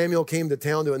came, Samuel came to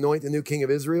town to anoint the new king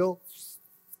of Israel.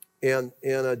 And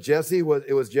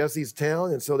it was Jesse's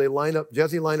town. And so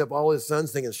Jesse lined up all his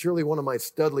sons thinking, surely one of my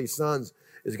studly sons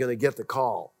is going to get the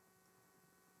call.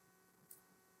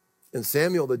 And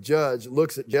Samuel, the judge,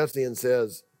 looks at Jesse and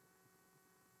says,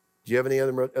 do you have any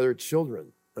other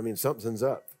children? I mean, something's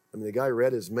up. I mean, the guy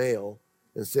read his mail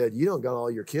and said, you don't got all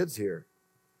your kids here.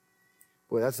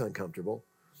 Boy, that's uncomfortable.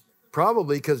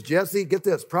 Probably because Jesse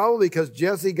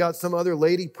got some other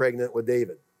lady pregnant with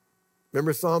David.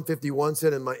 Remember Psalm 51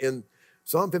 said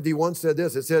Psalm 51 said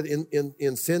this. It said,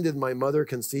 in sin did my mother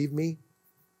conceive me.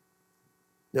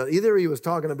 Now, either he was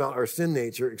talking about our sin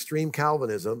nature, extreme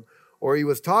Calvinism, or he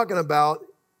was talking about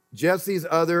Jesse's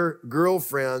other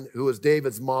girlfriend who was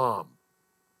David's mom.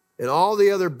 And all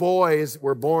the other boys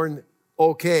were born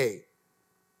okay.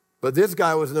 But this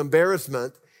guy was an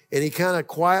embarrassment, and he kind of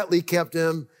quietly kept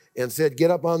him and said,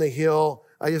 get up on the hill.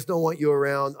 I just don't want you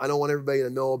around. I don't want everybody to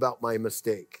know about my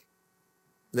mistake.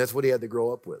 And that's what he had to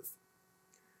grow up with.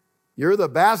 You're the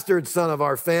bastard son of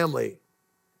our family.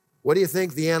 What do you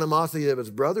think the animosity of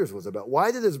his brothers was about?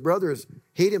 Why did his brothers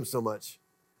hate him so much?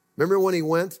 Remember when he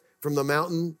went from the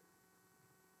mountain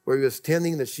where he was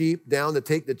tending the sheep down to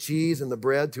take the cheese and the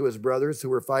bread to his brothers who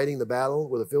were fighting the battle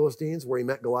with the Philistines, where he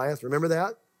met Goliath? Remember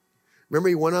that? Remember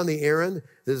he went on the errand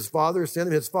that his father sent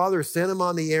him? His father sent him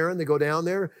on the errand to go down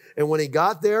there. And when he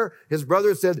got there, his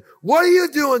brothers said, what are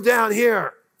you doing down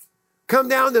here? Come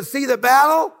down to see the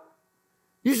battle?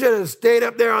 You should have stayed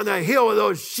up there on the hill with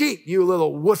those sheep, you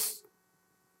little wuss.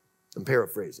 I'm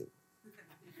paraphrasing.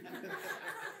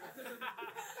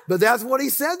 But that's what he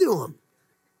said to him.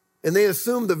 And they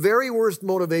assumed the very worst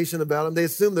motivation about him. They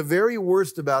assumed the very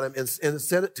worst about him and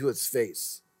said it to his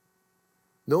face.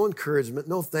 No encouragement.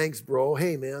 No thanks, bro.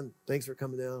 Hey, man, thanks for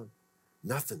coming down.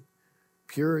 Nothing.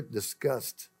 Pure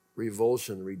disgust,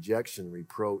 revulsion, rejection,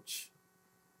 reproach,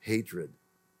 hatred.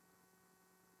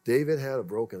 David had a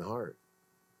broken heart.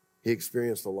 He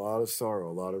experienced a lot of sorrow,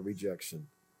 a lot of rejection.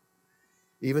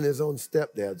 Even his own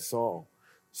stepdad, Saul.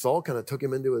 Saul kind of took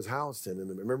him into his house.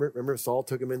 And remember Saul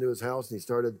took him into his house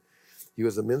and he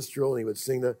was a minstrel and he would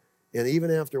sing and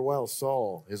even after a while,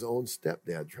 Saul, his own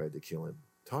stepdad, tried to kill him.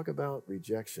 Talk about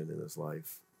rejection in his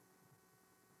life.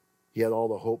 He had all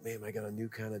the hope, man, I got a new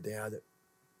kind of dad that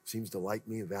seems to like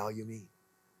me and value me.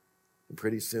 And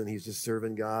pretty soon he's just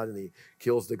serving God and he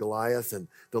kills the Goliath and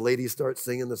the ladies start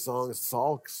singing the song,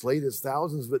 Saul slayed his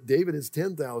thousands, but David his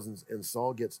 10,000s. And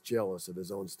Saul gets jealous of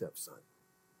his own stepson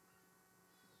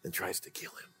and tries to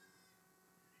kill him.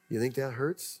 You think that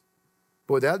hurts?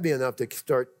 Boy, that'd be enough to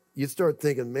you'd start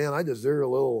thinking, man, I deserve a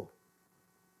little,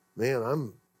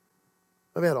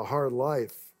 I've had a hard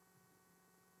life.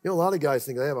 You know, a lot of guys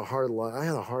think I have a hard life. I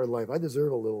had a hard life. I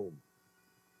deserve a little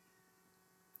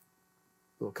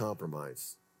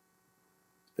compromise.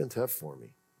 It's been tough for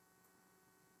me.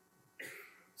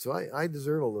 So I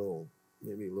deserve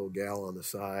maybe a little gal on the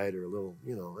side or a little,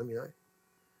 a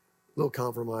little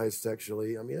compromise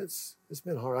sexually. I mean, it's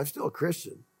been hard. I'm still a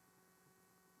Christian,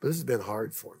 but this has been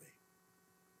hard for me.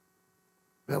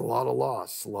 I've had a lot of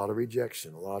loss, a lot of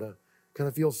rejection, kind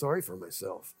of feel sorry for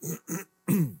myself.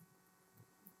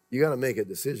 You got to make a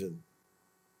decision,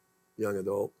 young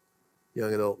adult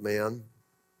man.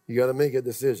 You got to make a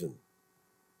decision.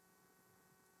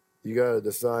 You got to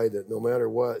decide that no matter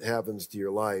what happens to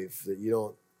your life, that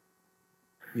you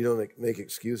don't make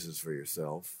excuses for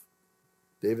yourself.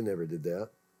 David never did that,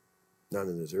 not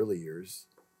in his early years.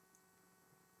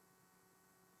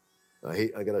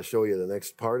 I got to show you the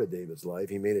next part of David's life.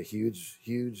 He made a huge,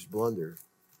 huge blunder.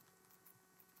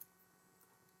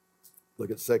 Look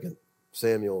at 2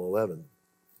 Samuel 11.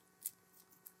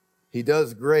 He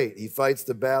does great. He fights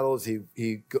the battles.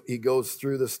 He goes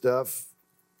through the stuff.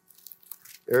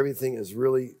 Everything is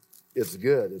really, it's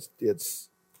good. It's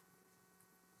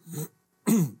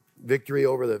victory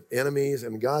over the enemies.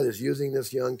 And God is using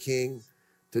this young king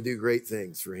to do great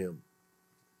things for him.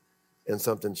 And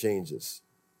something changes.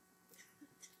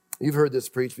 You've heard this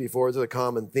preached before. It's a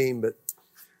common theme, but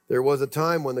there was a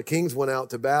time when the kings went out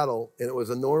to battle, and it was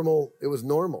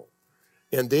normal.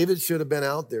 And David should have been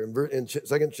out there. In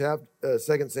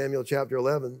 2 Samuel chapter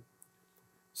 11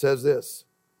 says this,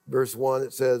 verse 1,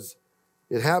 it says,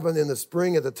 it happened in the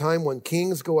spring at the time when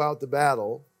kings go out to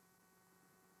battle.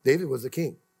 David was the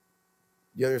king.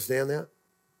 You understand that?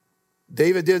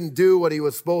 David didn't do what he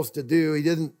was supposed to do. He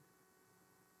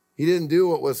didn't do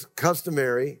what was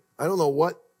customary. I don't know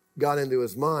what got into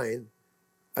his mind.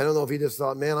 I don't know if he just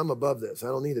thought, man, I'm above this. I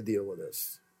don't need to deal with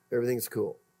this. Everything's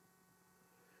cool.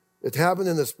 It happened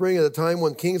in the spring at the time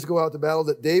when kings go out to battle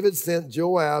that David sent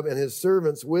Joab and his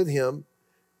servants with him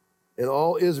and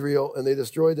all Israel, and they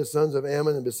destroyed the sons of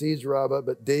Ammon and besieged Rabbah,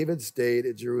 but David stayed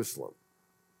at Jerusalem.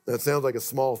 That sounds like a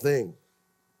small thing.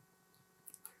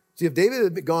 See, if David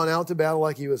had gone out to battle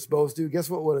like he was supposed to, guess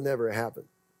what would have never happened?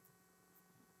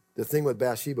 The thing with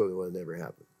Bathsheba would have never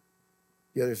happened.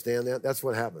 You understand that? That's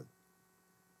what happened.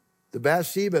 The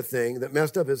Bathsheba thing that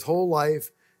messed up his whole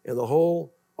life and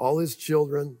all his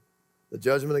children, the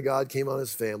judgment of God came on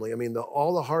his family. I mean,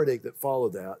 all the heartache that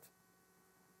followed that.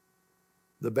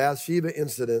 The Bathsheba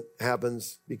incident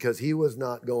happens because he was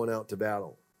not going out to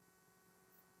battle.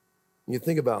 You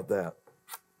think about that.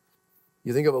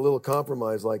 You think of a little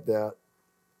compromise like that.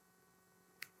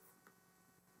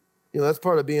 That's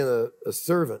part of being a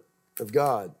servant of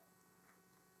God.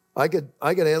 I could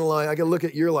analyze, I could look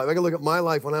at your life. I could look at my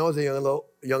life when I was a young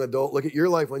adult, look at your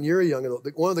life when you're a young adult.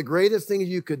 One of the greatest things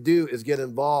you could do is get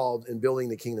involved in building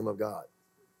the kingdom of God.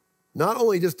 Not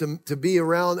only just to be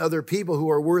around other people who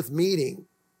are worth meeting.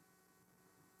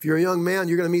 If you're a young man,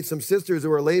 you're going to meet some sisters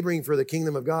who are laboring for the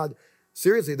kingdom of God.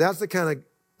 Seriously, that's the kind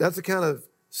of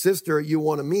sister you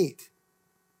want to meet,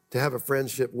 to have a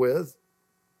friendship with,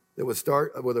 that would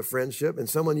start with a friendship, and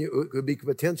someone who could be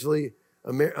potentially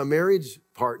a marriage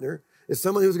partner is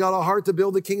someone who's got a heart to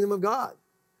build the kingdom of God.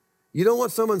 You don't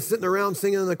want someone sitting around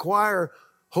singing in the choir,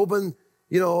 hoping,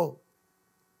 here I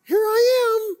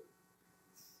am.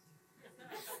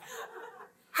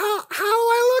 How do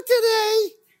I look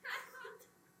today?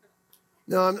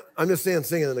 No, I'm just saying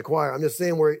singing in the choir. I'm just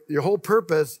saying where your whole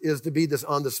purpose is to be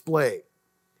on display.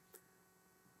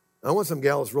 I want some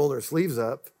gals rolling their sleeves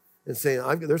up and saying,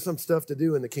 there's some stuff to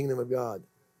do in the kingdom of God.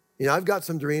 I've got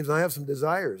some dreams and I have some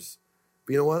desires.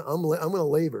 But you know what? I'm going to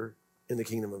labor in the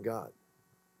kingdom of God.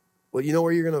 Well, you know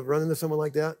where you're going to run into someone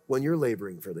like that? When you're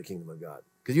laboring for the kingdom of God.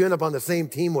 Because you end up on the same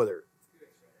team with her.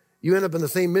 You end up in the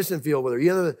same mission field with her.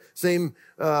 You end up in the same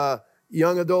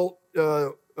young adult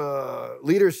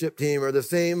leadership team, or the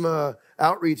same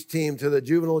outreach team to the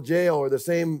juvenile jail, or the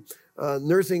same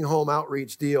nursing home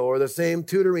outreach deal, or the same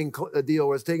tutoring deal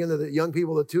where it's taking the young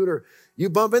people to tutor. You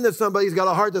bump into somebody who's got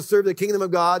a heart to serve the kingdom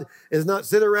of God, is not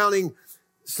sitting around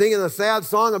singing a sad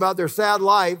song about their sad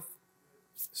life.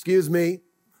 Excuse me.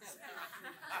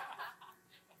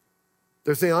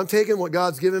 They're saying, I'm taking what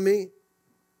God's given me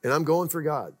and I'm going for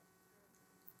God.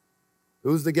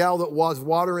 Who's the gal that was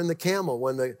watering the camel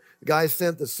when the guy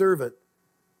sent the servant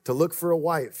to look for a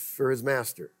wife for his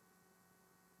master?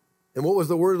 And what was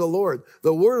the word of the Lord?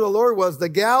 The word of the Lord was, the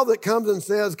gal that comes and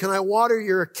says, can I water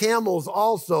your camels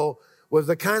also, was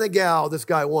the kind of gal this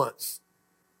guy wants.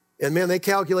 And man, they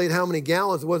calculate how many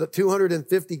gallons. Was it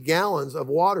 250 gallons of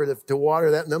water to water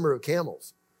that number of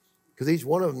camels? Because each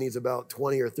one of them needs about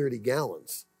 20 or 30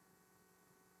 gallons.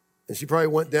 And she probably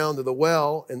went down to the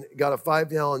well and got a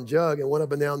 5-gallon jug and went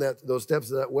up and down those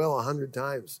steps of that well 100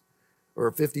 times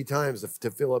or 50 times to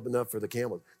fill up enough for the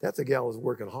camels. That's a gal who's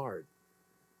working hard.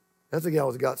 That's a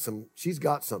gal who's she's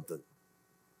got something.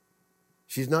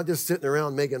 She's not just sitting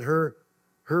around making her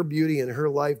beauty and her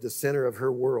life the center of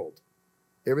her world.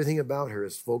 Everything about her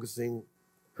is focusing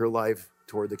her life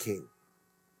toward the King.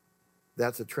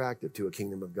 That's attractive to a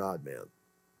kingdom of God, man.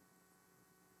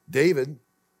 David,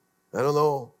 I don't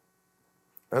know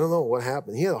what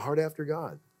happened. He had a heart after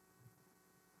God.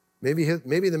 Maybe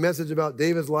the message about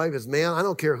David's life is, man, I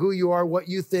don't care who you are, what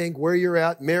you think, where you're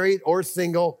at, married or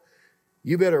single,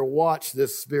 you better watch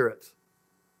this spirit.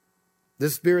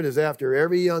 This spirit is after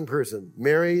every young person,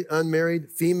 married,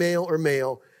 unmarried, female or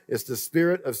male. It's the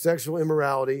spirit of sexual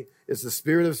immorality. It's the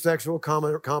spirit of sexual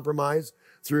compromise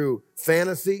through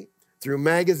fantasy, through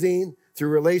magazine, through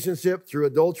relationship, through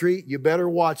adultery. You better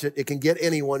watch it. It can get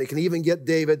anyone. It can even get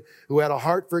David, who had a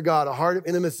heart for God, a heart of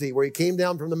intimacy, where he came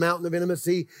down from the mountain of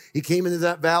intimacy. He came into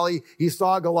that valley. He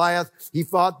saw Goliath. He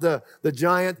fought the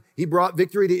giant. He brought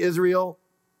victory to Israel.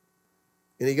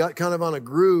 And he got kind of on a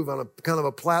groove, on a kind of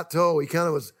a plateau. He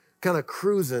was kind of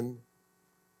cruising.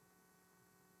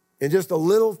 And just a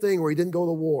little thing where he didn't go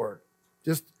to war.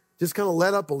 Just kind of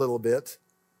let up a little bit.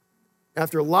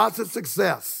 After lots of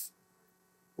success,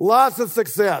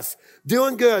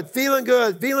 doing good,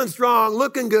 feeling strong,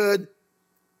 looking good.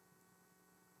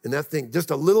 And that thing,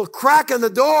 just a little crack in the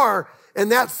door,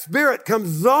 and that spirit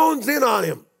zones in on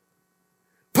him,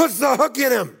 puts the hook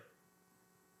in him.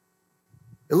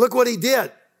 And look what he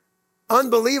did.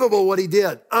 Unbelievable what he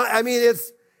did. I mean,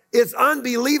 it's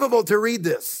unbelievable to read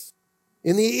this.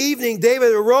 In the evening,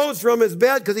 David arose from his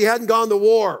bed because he hadn't gone to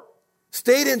war,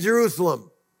 stayed in Jerusalem.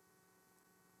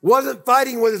 Wasn't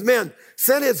fighting with his men,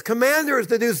 sent his commanders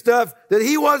to do stuff that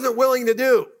he wasn't willing to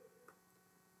do.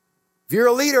 If you're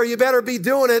a leader, you better be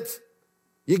doing it.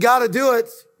 You got to do it.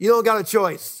 You don't got a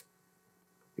choice.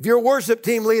 If you're a worship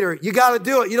team leader, you got to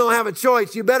do it. You don't have a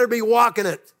choice. You better be walking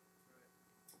it.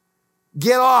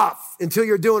 Get off until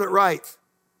you're doing it right.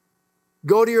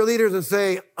 Go to your leaders and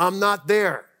say, I'm not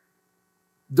there.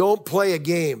 Don't play a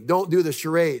game. Don't do the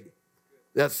charade.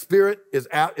 That spirit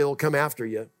it'll come after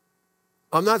you.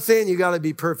 I'm not saying you got to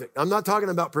be perfect. I'm not talking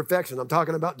about perfection. I'm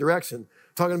talking about direction.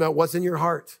 I'm talking about what's in your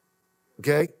heart.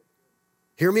 Okay?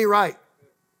 Hear me right.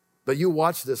 But you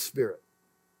watch this spirit.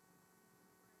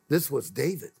 This was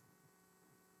David.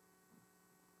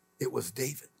 It was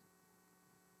David.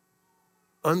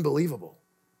 Unbelievable.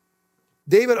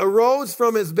 David arose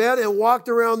from his bed and walked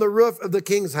around the roof of the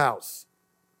king's house.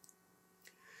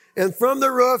 And from the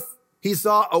roof, he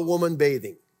saw a woman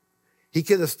bathing. He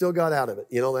could have still got out of it.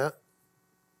 You know that?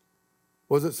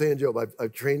 What does it say in Job?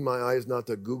 I've trained my eyes not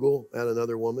to Google at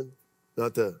another woman,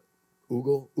 not to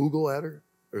oogle at her,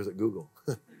 or is it Google?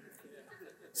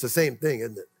 It's the same thing,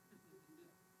 isn't it?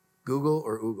 Google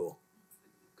or oogle?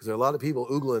 Because there are a lot of people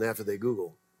oogling after they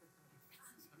Google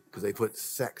because they put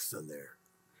sex on there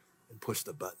and push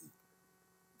the button.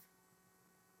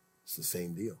 It's the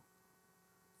same deal.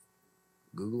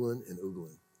 Googling and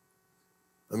oogling.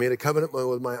 I made a covenant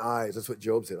with my eyes. That's what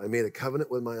Job said. I made a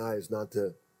covenant with my eyes not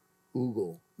to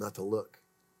oogle, not to look.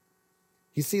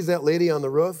 He sees that lady on the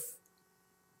roof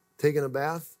taking a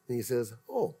bath, and he says,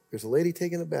 oh, there's a lady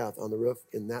taking a bath on the roof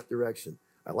in that direction.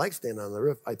 I like standing on the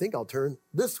roof. I think I'll turn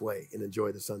this way and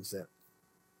enjoy the sunset.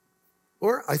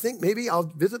 Or I think maybe I'll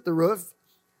visit the roof.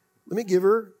 Let me give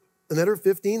her another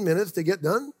 15 minutes to get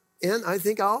done, and I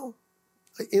think I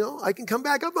can come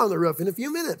back up on the roof in a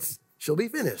few minutes. She'll be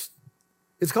finished.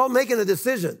 It's called making a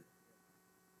decision.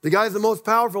 The guy's the most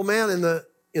powerful man in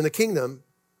the kingdom.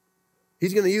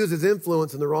 He's going to use his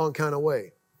influence in the wrong kind of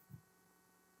way.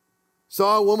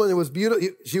 Saw a woman that was beautiful.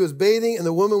 She was bathing, and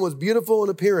the woman was beautiful in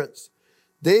appearance.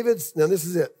 Now this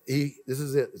is it. This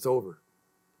is it. It's over.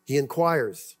 He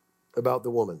inquires about the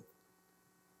woman.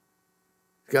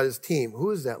 He's got his team.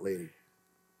 Who is that lady?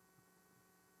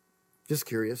 Just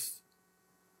curious.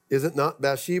 Is it not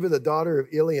Bathsheba, the daughter of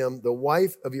Eliam, the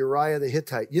wife of Uriah the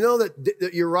Hittite? You know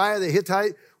that Uriah the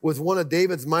Hittite was one of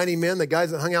David's mighty men, the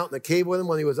guys that hung out in the cave with him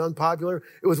when he was unpopular?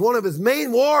 It was one of his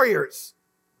main warriors.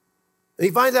 And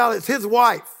he finds out it's his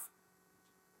wife.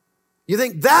 You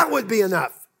think that would be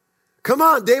enough? Come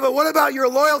on, David, what about your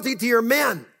loyalty to your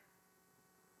men?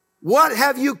 What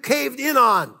have you caved in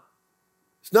on?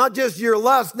 It's not just your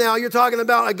lust now. You're talking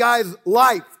about a guy's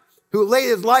life who laid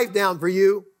his life down for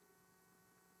you.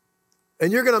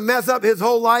 And you're going to mess up his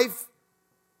whole life,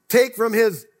 take from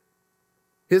his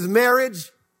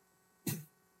marriage.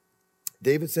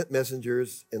 David sent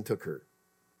messengers and took her.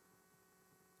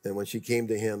 And when she came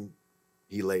to him,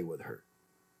 he lay with her.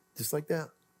 Just like that.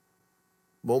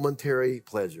 Momentary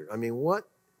pleasure. I mean, what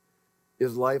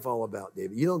is life all about,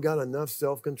 David? You don't got enough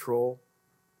self-control.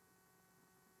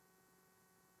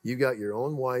 You got your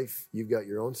own wife. You've got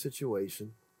your own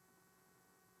situation.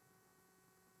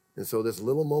 And so this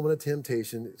little moment of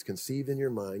temptation is conceived in your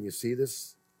mind. You see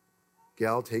this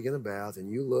gal taking a bath,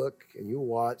 and you look, and you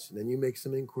watch, and then you make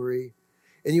some inquiry.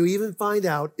 And you even find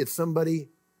out it's somebody,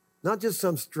 not just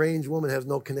some strange woman has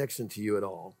no connection to you at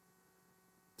all.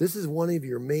 This is one of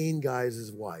your main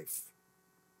guys' wife.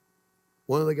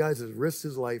 One of the guys that risked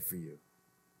his life for you.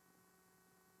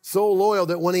 So loyal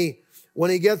that when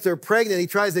he gets her pregnant, he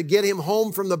tries to get him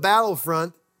home from the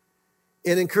battlefront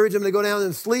and encourage him to go down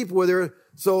and sleep with her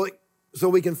so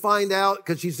we can find out,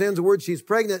 because she sends word she's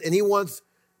pregnant, and he wants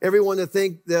everyone to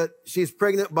think that she's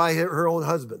pregnant by her own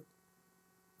husband.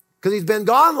 Because he's been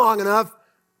gone long enough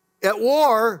at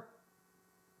war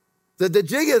that the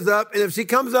jig is up, and if she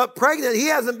comes up pregnant, he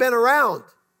hasn't been around.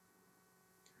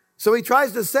 So he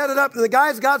tries to set it up, and the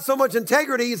guy's got so much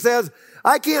integrity, he says,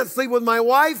 I can't sleep with my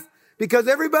wife because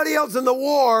everybody else in the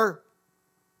war,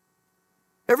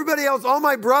 everybody else, all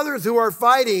my brothers who are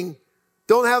fighting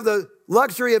don't have the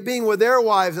luxury of being with their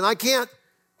wives, and I can't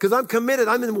because I'm committed.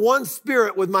 I'm in one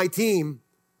spirit with my team,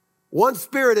 one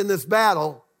spirit in this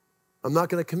battle. I'm not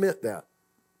going to commit that.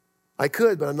 I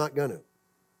could, but I'm not going to.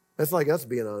 That's like us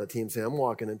being on a team saying, I'm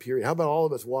walking in purity. How about all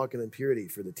of us walking in purity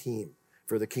for the team,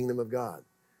 for the kingdom of God?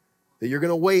 That you're going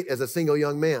to wait as a single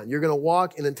young man. You're going to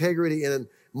walk in integrity and in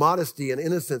modesty and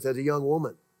innocence as a young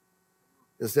woman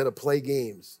instead of play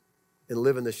games and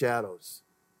live in the shadows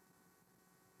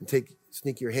and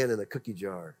sneak your hand in the cookie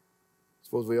jar.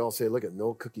 Suppose we all say, look at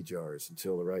no cookie jars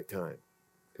until the right time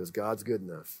because God's good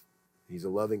enough. He's a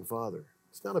loving Father.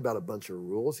 It's not about a bunch of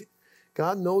rules.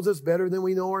 God knows us better than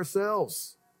we know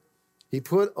ourselves. He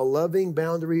put a loving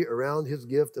boundary around his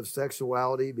gift of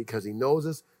sexuality because he knows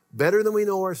us better than we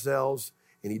know ourselves,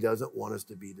 and he doesn't want us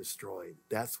to be destroyed.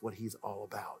 That's what he's all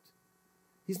about.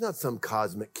 He's not some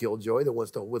cosmic killjoy that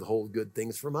wants to withhold good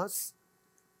things from us.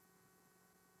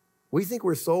 We think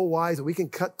we're so wise that we can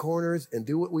cut corners and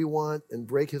do what we want and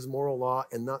break his moral law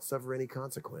and not suffer any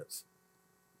consequence.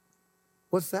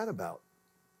 What's that about?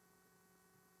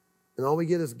 And all we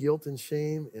get is guilt and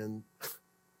shame and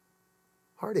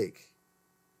heartache.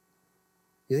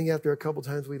 You think after a couple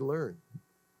times we learn,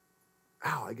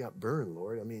 ow, I got burned,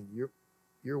 Lord. I mean,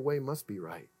 your way must be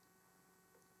right.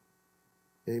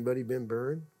 Anybody been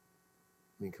burned?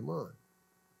 I mean, come on.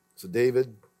 So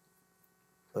David,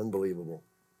 unbelievable.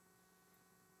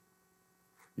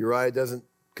 Uriah doesn't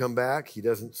come back. He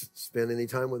doesn't spend any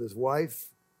time with his wife.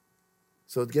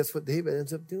 So guess what David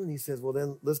ends up doing? He says, well,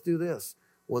 then let's do this.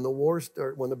 When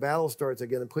the battle starts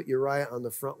again, and put Uriah on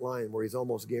the front line where he's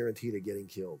almost guaranteed of getting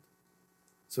killed.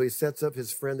 So he sets up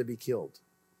his friend to be killed.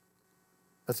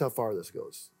 That's how far this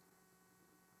goes.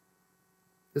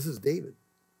 This is David.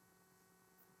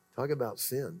 Talk about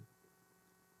sin.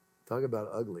 Talk about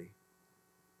ugly.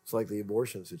 It's like the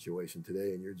abortion situation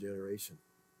today in your generation.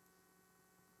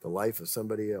 The life of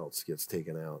somebody else gets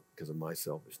taken out because of my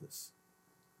selfishness.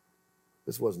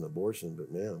 This wasn't abortion,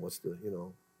 but man,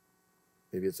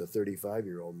 maybe it's a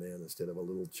 35-year-old man instead of a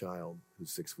little child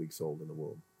who's 6 weeks old in the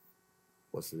womb.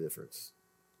 What's the difference?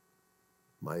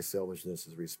 My selfishness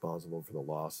is responsible for the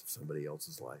loss of somebody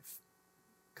else's life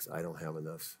because I don't have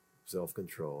enough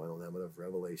self-control. I don't have enough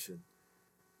revelation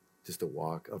just to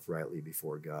walk uprightly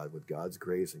before God with God's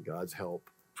grace and God's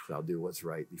help. So I'll do what's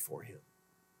right before him.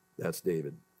 That's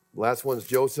David. Last one's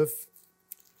Joseph.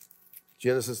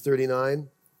 Genesis 39.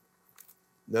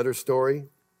 Another story.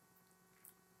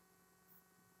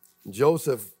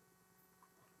 Joseph,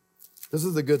 this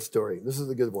is a good story. This is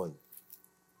a good one.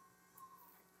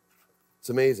 It's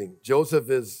amazing. He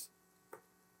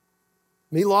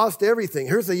lost everything.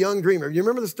 Here's a young dreamer. You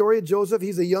remember the story of Joseph?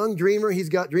 He's a young dreamer. He's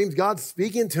got dreams. God's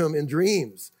speaking to him in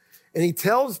dreams. And he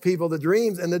tells people the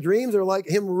dreams, and the dreams are like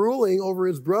him ruling over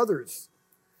his brothers.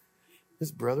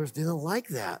 His brothers didn't like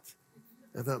that.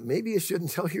 I thought, maybe you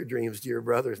shouldn't tell your dreams to your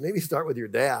brothers. Maybe start with your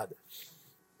dad.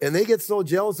 And they get so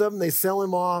jealous of him, they sell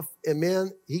him off. And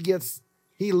man,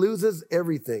 he loses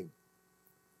everything.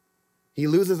 He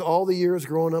loses all the years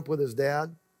growing up with his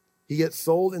dad. He gets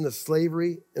sold into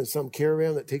slavery in some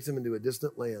caravan that takes him into a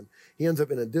distant land. He ends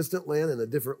up in a distant land in a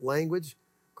different language,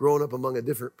 growing up among a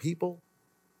different people.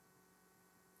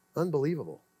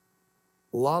 Unbelievable.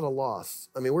 A lot of loss.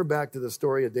 I mean, we're back to the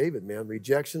story of David, man.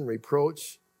 Rejection,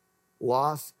 reproach,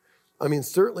 loss. I mean,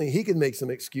 certainly he could make some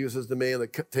excuses to man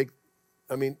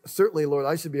certainly, Lord,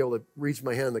 I should be able to reach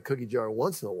my hand in the cookie jar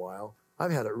once in a while.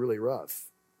 I've had it really rough.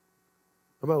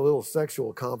 How about a little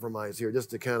sexual compromise here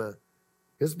just to kind of,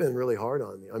 it's been really hard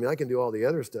on me. I mean, I can do all the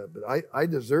other stuff, but I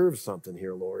deserve something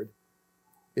here, Lord.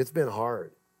 It's been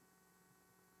hard.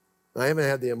 I haven't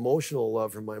had the emotional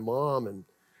love from my mom, and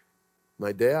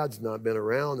my dad's not been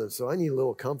around, and so I need a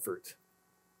little comfort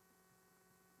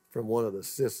from one of the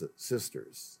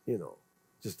sisters,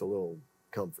 just a little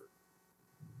comfort.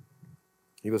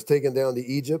 He was taken down to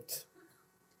Egypt.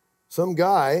 Some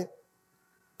guy,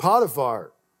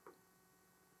 Potiphar,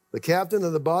 the captain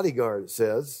of the bodyguard, it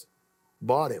says,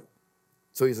 bought him.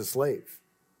 So he's a slave.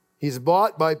 He's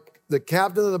bought by the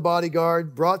captain of the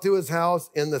bodyguard, brought to his house,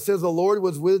 and it says the Lord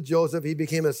was with Joseph. He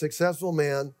became a successful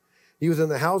man. He was in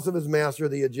the house of his master,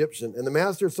 the Egyptian. And the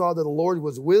master saw that the Lord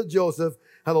was with Joseph,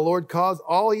 how the Lord caused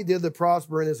all he did to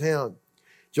prosper in his hand.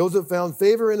 Joseph found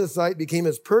favor in his sight, became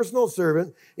his personal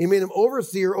servant. He made him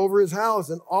overseer over his house,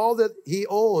 and all that he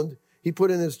owned, he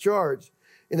put in his charge.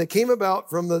 And it came about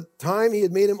from the time he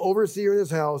had made him overseer in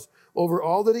his house over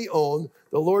all that he owned,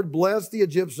 the Lord blessed the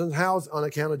Egyptian's house on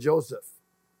account of Joseph.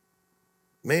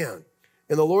 Man.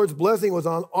 And the Lord's blessing was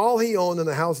on all he owned in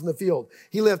the house and the field.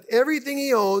 He left everything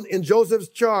he owned in Joseph's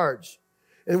charge.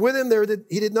 And with him there,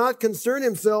 he did not concern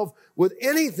himself with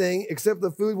anything except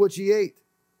the food which he ate.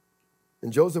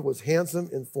 And Joseph was handsome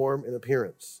in form and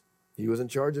appearance. He was in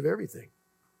charge of everything.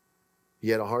 He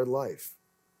had a hard life.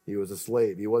 He was a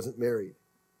slave. He wasn't married.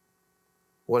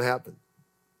 What happened?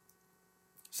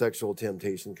 Sexual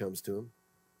temptation comes to him.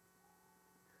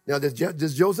 Now,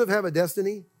 does Joseph have a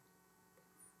destiny?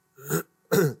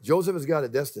 Joseph has got a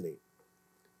destiny.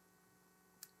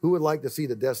 Who would like to see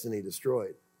the destiny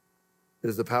destroyed?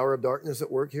 Is the power of darkness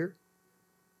at work here?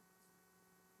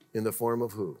 In the form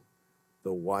of who?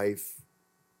 The wife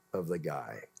of the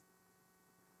guy.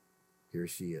 Here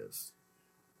she is.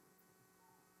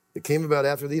 It came about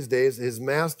after these days, his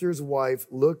master's wife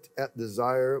looked at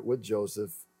desire with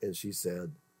Joseph, and she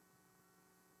said,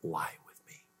 lie with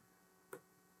me.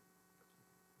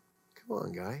 Come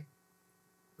on, guy.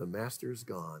 The master's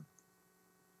gone,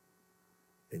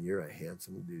 and you're a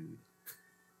handsome dude.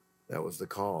 That was the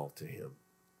call to him.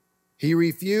 He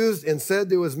refused and said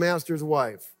to his master's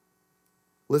wife,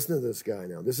 listen to this guy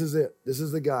now. This is it. This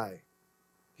is the guy.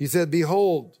 He said,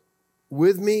 behold,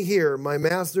 with me here, my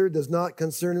master does not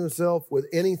concern himself with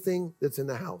anything that's in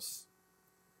the house.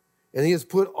 And he has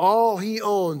put all he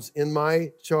owns in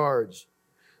my charge.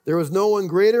 There was no one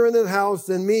greater in the house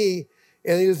than me,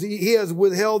 and he has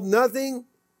withheld nothing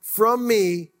from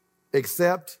me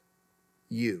except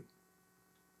you.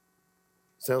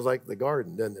 Sounds like the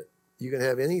garden, doesn't it? You can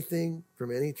have anything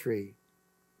from any tree,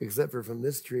 except for from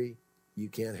this tree, you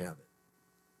can't have it.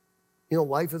 You know,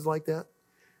 life is like that.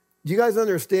 Do you guys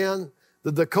understand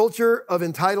that the culture of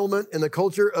entitlement and the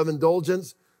culture of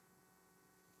indulgence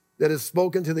that is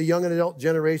spoken to the young and adult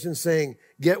generation saying,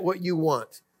 get what you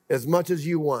want, as much as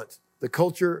you want, the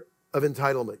culture of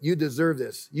entitlement. You deserve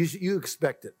this. You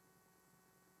expect it.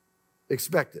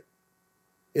 Expect it.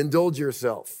 Indulge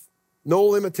yourself. No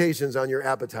limitations on your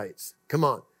appetites. Come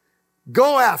on.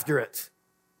 Go after it.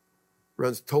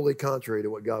 Runs totally contrary to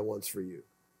what God wants for you.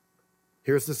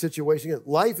 Here's the situation.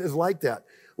 Life is like that.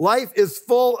 Life is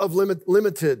full of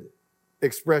limited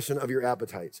expression of your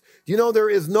appetites. Do you know there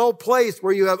is no place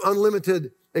where you have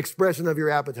unlimited expression of your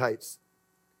appetites?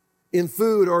 In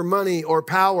food or money or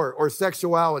power or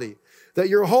sexuality. That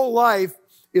your whole life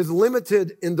is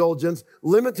limited indulgence,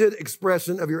 limited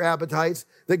expression of your appetites,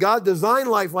 that God designed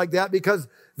life like that because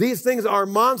these things are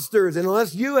monsters, and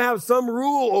unless you have some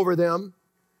rule over them,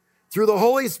 through the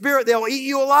Holy Spirit, they'll eat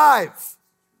you alive.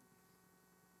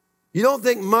 You don't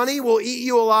think money will eat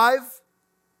you alive?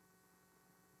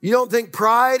 You don't think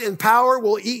pride and power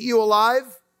will eat you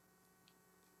alive?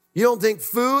 You don't think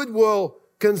food will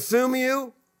consume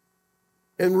you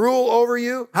and rule over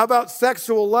you? How about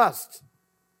sexual lust?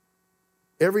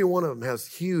 Every one of them has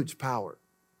huge power.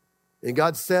 And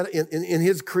God set in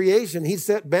his creation, he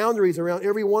set boundaries around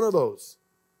every one of those.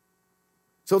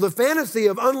 So the fantasy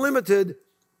of unlimited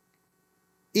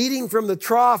eating from the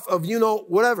trough of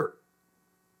whatever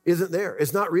isn't there.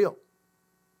 It's not real.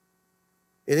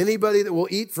 And anybody that will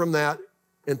eat from that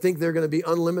and think they're going to be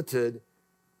unlimited,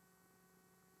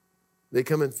 they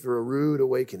come in for a rude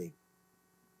awakening.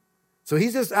 So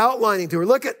he's just outlining to her,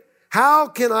 look at how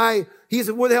can he's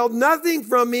withheld nothing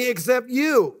from me except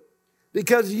you,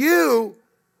 because you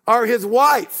are his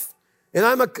wife. And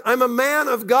I'm a man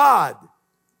of God.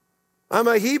 I'm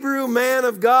a Hebrew man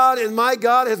of God, and my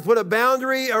God has put a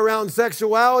boundary around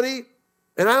sexuality,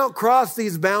 and I don't cross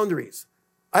these boundaries.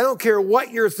 I don't care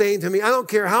what you're saying to me. I don't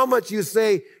care how much you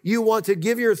say you want to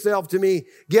give yourself to me.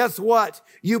 Guess what?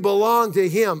 You belong to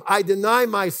him. I deny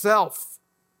myself.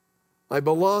 I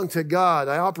belong to God.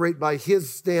 I operate by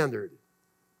his standard.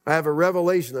 I have a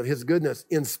revelation of his goodness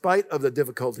in spite of the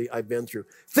difficulty I've been through.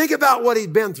 Think about what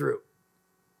he'd been through.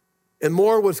 And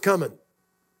more was coming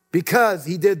because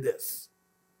he did this.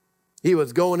 He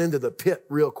was going into the pit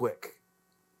real quick.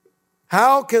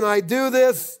 How can I do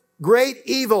this great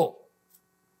evil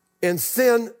and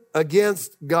sin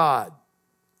against God?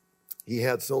 He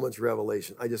had so much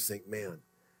revelation. I just think, man,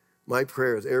 my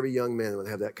prayer is every young man would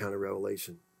have that kind of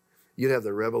revelation. You'd have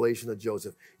the revelation of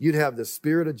Joseph. You'd have the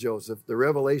spirit of Joseph, the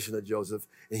revelation of Joseph,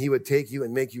 and he would take you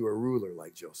and make you a ruler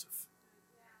like Joseph,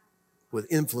 with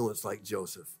influence like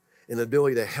Joseph, and the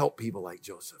ability to help people like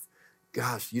Joseph.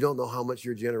 Gosh, you don't know how much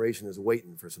your generation is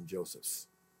waiting for some Josephs.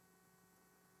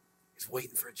 He's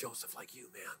waiting for a Joseph like you,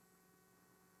 man.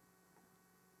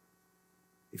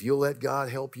 If you'll let God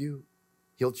help you,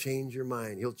 he'll change your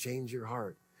mind. He'll change your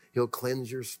heart. He'll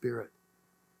cleanse your spirit.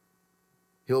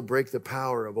 He'll break the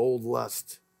power of old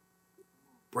lust.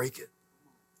 Break it.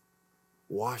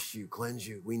 Wash you, cleanse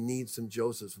you. We need some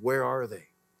Josephs. Where are they?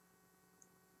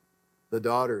 The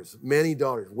daughters, many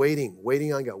daughters,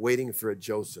 waiting on God, waiting for a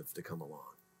Joseph to come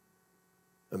along.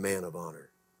 A man of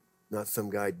honor. Not some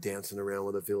guy dancing around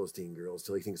with the Philistine girls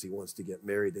till he thinks he wants to get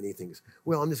married. Then he thinks,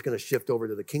 well, I'm just going to shift over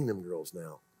to the kingdom girls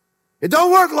now. It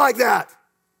don't work like that.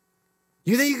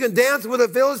 You think you can dance with the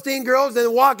Philistine girls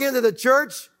and walk into the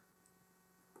church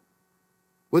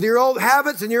with your old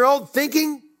habits and your old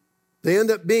thinking? They end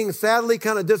up being sadly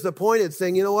kind of disappointed,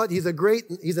 saying, you know what? He's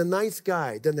a nice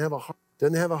guy. Doesn't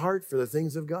have a heart for the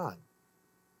things of God.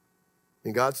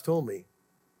 And God's told me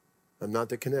I'm not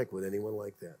to connect with anyone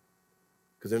like that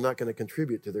because they're not going to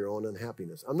contribute to their own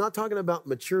unhappiness. I'm not talking about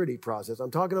maturity process.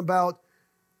 I'm talking about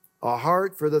a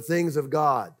heart for the things of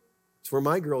God. It's where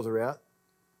my girls are at.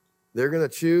 They're going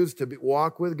to choose to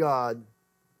walk with God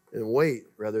and wait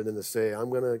rather than to say,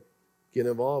 I'm going to get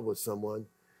involved with someone.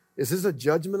 Is this a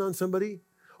judgment on somebody?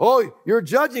 Oh, you're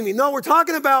judging me. No, we're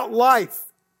talking about life.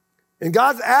 And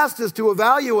God's asked us to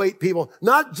evaluate people,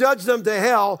 not judge them to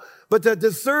hell, but to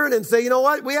discern and say, you know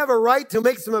what? We have a right to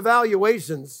make some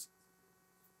evaluations.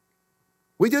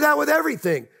 We do that with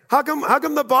everything. How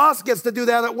come the boss gets to do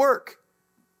that at work?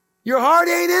 Your heart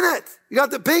ain't in it. You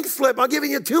got the pink slip. I'm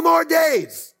giving you 2 more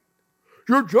days.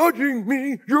 You're judging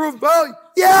me.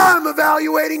 Yeah, I'm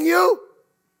evaluating you.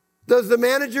 Does the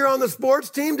manager on the sports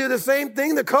team do the same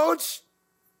thing, the coach?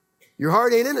 Your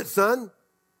heart ain't in it, son.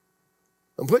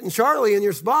 I'm putting Charlie in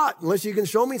your spot unless you can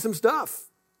show me some stuff.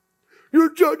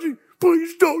 You're judging.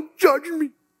 Please don't judge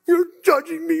me. You're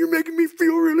judging me. You're making me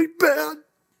feel really bad.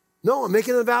 No, I'm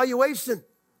making an evaluation.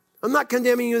 I'm not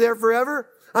condemning you there forever.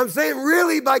 I'm saying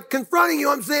really by confronting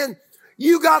you, I'm saying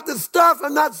you got the stuff.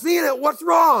 I'm not seeing it. What's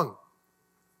wrong?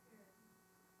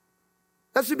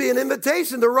 That should be an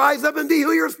invitation to rise up and be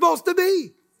who you're supposed to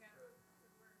be.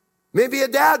 Maybe a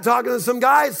dad talking to some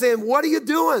guys saying, what are you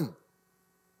doing?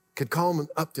 Could call them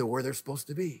up to where they're supposed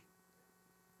to be.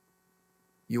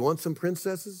 You want some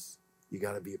princesses? You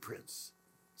got to be a prince.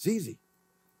 It's easy.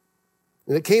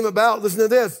 And it came about, listen to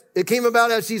this. It came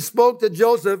about as she spoke to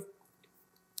Joseph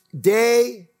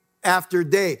day after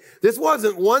day. This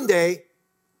wasn't one day.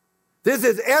 This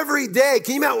is every day.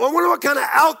 Can you imagine? I wonder what kind of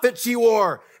outfit she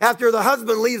wore after the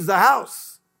husband leaves the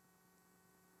house.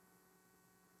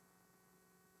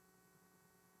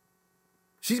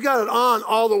 She's got it on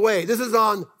all the way. This is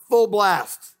on full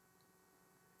blast.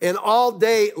 And all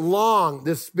day long,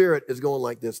 this spirit is going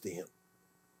like this to him.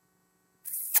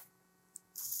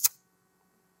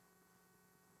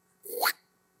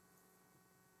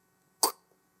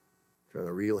 Trying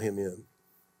to reel him in.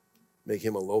 Make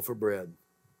him a loaf of bread.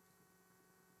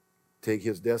 Take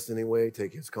his destiny away,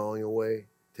 take his calling away,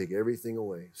 take everything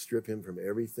away. Strip him from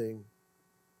everything.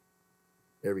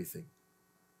 Everything.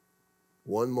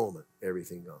 One moment,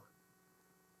 everything gone.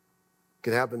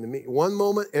 Could happen to me. One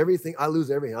moment, everything, I lose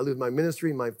everything. I lose my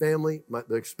ministry, my family, the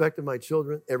respect of my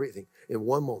children, everything in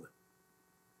one moment.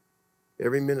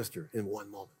 Every minister in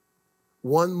one moment.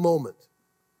 One moment.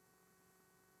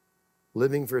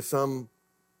 Living for some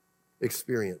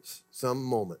experience, some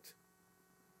moment.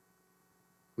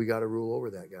 We got to rule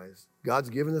over that, guys. God's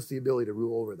given us the ability to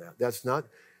rule over that.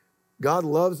 God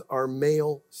loves our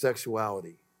male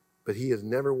sexuality, but he has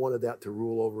never wanted that to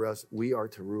rule over us. We are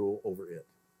to rule over it.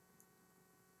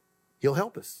 He'll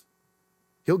help us.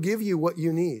 He'll give you what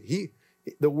you need.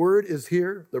 The word is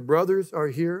here. The brothers are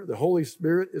here. The Holy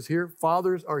Spirit is here.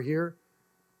 Fathers are here.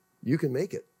 You can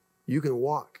make it. You can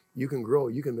walk. You can grow.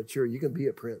 You can mature. You can be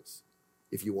a prince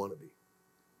if you want to be.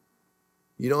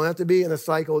 You don't have to be in a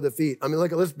cycle of defeat. I mean,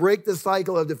 look, let's break the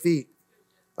cycle of defeat.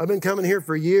 I've been coming here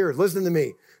for years. Listen to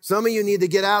me. Some of you need to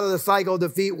get out of the cycle of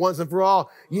defeat once and for all.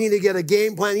 You need to get a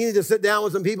game plan. You need to sit down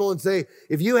with some people and say,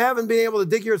 if you haven't been able to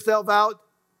dig yourself out,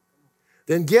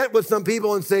 then get with some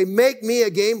people and say, make me a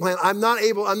game plan. I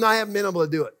haven't been able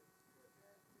to do it.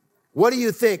 What do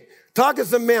you think? Talk to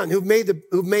some men who've made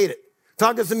it.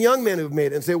 Talk to some young men who've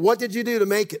made it and say, what did you do to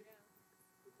make it?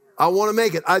 I want to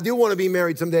make it. I do want to be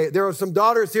married someday. There are some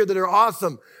daughters here that are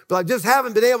awesome, but I just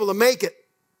haven't been able to make it.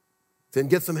 Then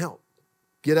get some help.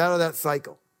 Get out of that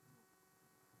cycle.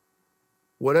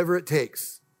 Whatever it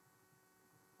takes.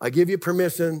 I give you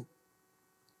permission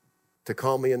to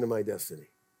call me into my destiny.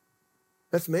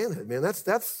 That's manhood, man.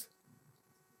 That's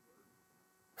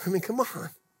I mean, come on.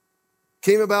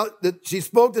 Came about that she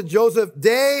spoke to Joseph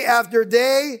day after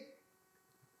day,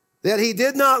 that he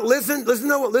did not listen. Listen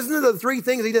to the 3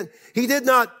 things he did. He did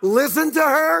not listen to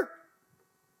her.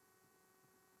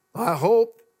 I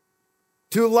hope.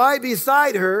 To lie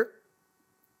beside her.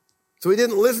 So he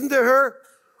didn't listen to her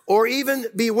or even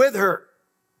be with her.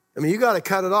 I mean, you got to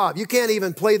cut it off. You can't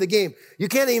even play the game. You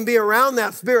can't even be around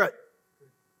that spirit.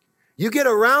 You get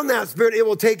around that spirit, it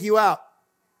will take you out.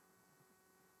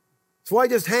 That's why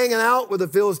just hanging out with the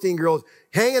Philistine girls,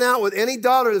 hanging out with any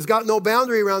daughter that's got no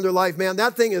boundary around their life, man,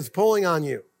 that thing is pulling on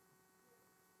you.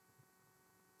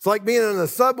 It's like being in a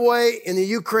subway in the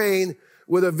Ukraine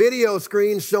with a video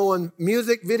screen showing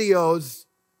music videos,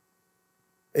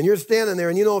 and you're standing there,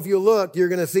 and you know if you look, you're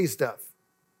going to see stuff.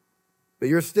 But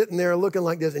you're sitting there looking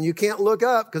like this, and you can't look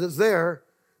up because it's there,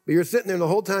 but you're sitting there the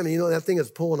whole time, and you know that thing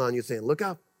is pulling on you saying, look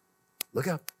up, look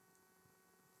up.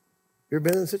 You ever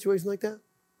been in a situation like that?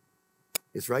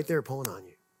 It's right there pulling on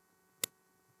you.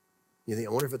 You think,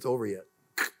 I wonder if it's over yet.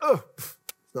 Oh, it's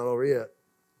not over yet.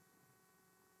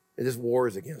 It just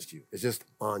wars against you. It's just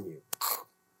on you.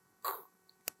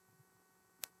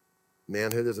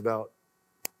 Manhood is about,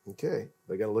 okay,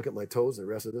 I got to look at my toes the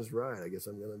rest of this ride. I guess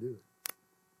I'm going to do it.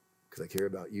 Because I care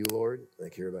about you, Lord, and I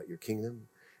care about your kingdom,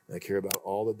 and I care about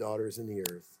all the daughters in the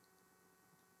earth.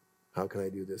 How can I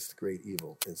do this great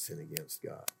evil and sin against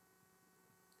God?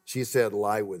 She said,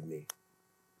 lie with me.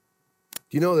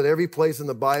 Do you know that every place in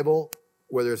the Bible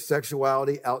where there's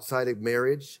sexuality outside of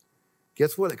marriage,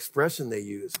 guess what expression they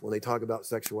use when they talk about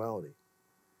sexuality?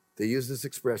 They use this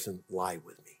expression, lie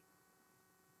with me.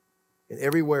 And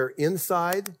everywhere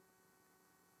inside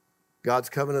God's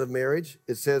covenant of marriage,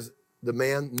 it says the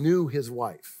man knew his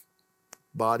wife,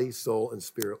 body, soul, and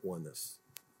spirit oneness.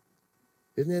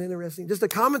 Isn't that interesting? Just a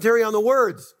commentary on the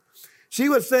words. She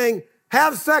was saying,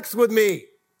 have sex with me.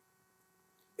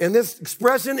 And this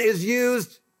expression is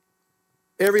used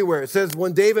everywhere. It says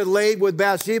when David laid with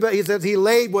Bathsheba, he says he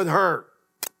laid with her.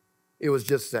 It was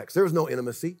just sex. There was no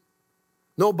intimacy,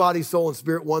 no body, soul, and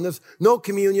spirit oneness, no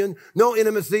communion, no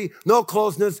intimacy, no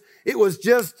closeness. It was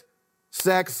just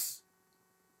sex,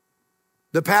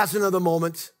 the passion of the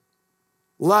moment,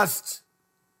 lust,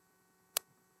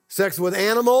 sex with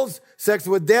animals, sex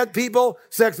with dead people,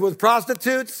 sex with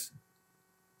prostitutes,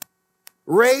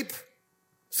 rape,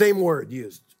 same word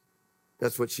used.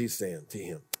 That's what she's saying to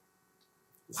him.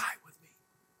 Lie with me.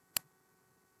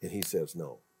 And he says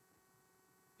no.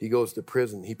 He goes to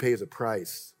prison. He pays a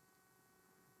price.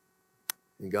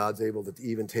 And God's able to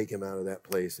even take him out of that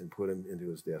place and put him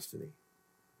into his destiny.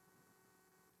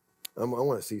 I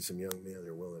want to see some young men that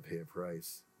are willing to pay a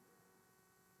price.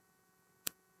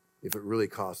 If it really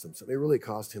cost him something. It really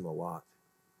cost him a lot.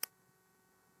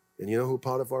 And you know who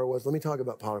Potiphar was? Let me talk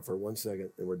about Potiphar 1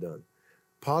 second and we're done.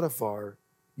 Potiphar,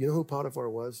 you know who Potiphar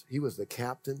was? He was the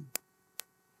captain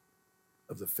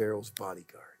of the Pharaoh's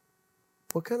bodyguard.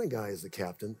 What kind of guy is the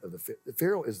captain of the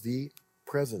Pharaoh? Is the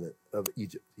president of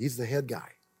Egypt. He's the head guy.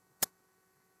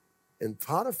 And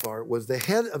Potiphar was the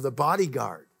head of the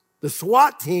bodyguard, the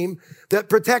SWAT team that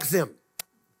protects him.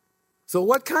 So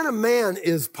what kind of man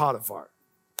is Potiphar?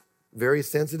 Very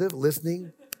sensitive,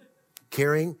 listening,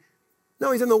 caring.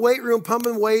 No, he's in the weight room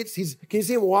pumping weights. Can you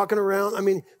see him walking around? I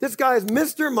mean, this guy is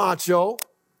Mr. Macho,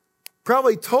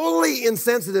 probably totally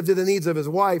insensitive to the needs of his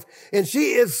wife. And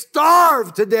she is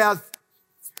starved to death,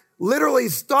 literally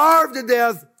starved to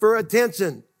death for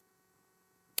attention.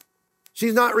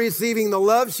 She's not receiving the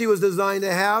love she was designed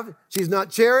to have. She's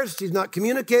not cherished. She's not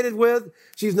communicated with.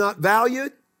 She's not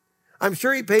valued. I'm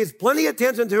sure he pays plenty of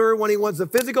attention to her when he wants a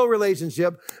physical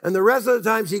relationship, and the rest of the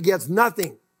time she gets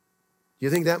nothing. Do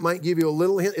you think that might give you a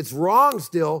little hint? It's wrong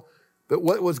still, but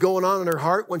what was going on in her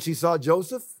heart when she saw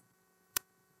Joseph?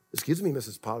 Excuse me,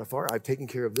 Mrs. Potiphar, I've taken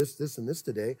care of this, this, and this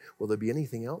today. Will there be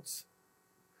anything else?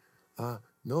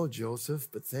 No, Joseph,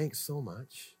 but thanks so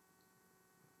much.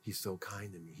 He's so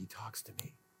kind to me. He talks to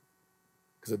me.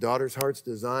 Because a daughter's heart's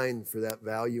designed for that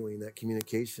valuing, that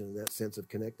communication, that sense of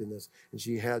connectedness. And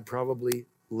she had probably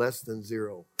less than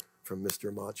zero from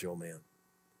Mr. Macho Man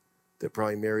that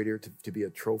probably married her to be a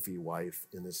trophy wife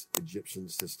in this Egyptian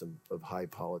system of high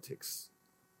politics.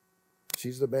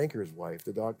 She's the banker's wife,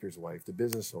 the doctor's wife, the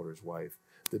business owner's wife,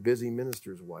 the busy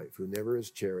minister's wife who never is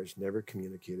cherished, never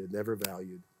communicated, never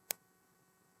valued.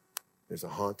 There's a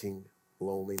haunting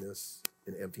loneliness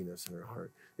and emptiness in her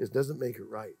heart. It doesn't make it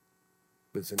right,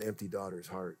 but it's an empty daughter's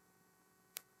heart.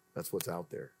 That's what's out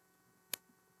there.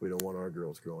 We don't want our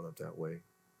girls growing up that way.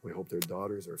 We hope their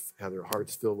daughters have their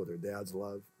hearts filled with their dad's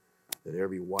love, that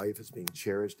every wife is being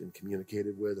cherished and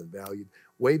communicated with and valued,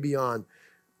 way beyond,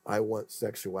 I want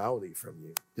sexuality from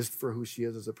you, just for who she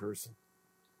is as a person.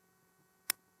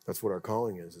 That's what our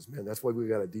calling is man. That's why we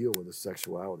got to deal with the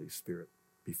sexuality spirit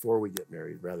before we get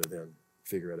married rather than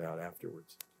figure it out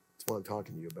afterwards. That's what I'm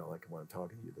talking to you about, like what I'm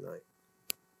talking to you tonight.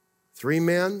 3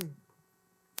 men,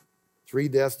 3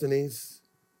 destinies.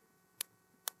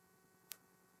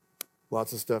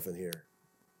 Lots of stuff in here.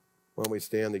 Why don't we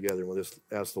stand together and we'll just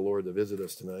ask the Lord to visit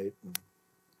us tonight.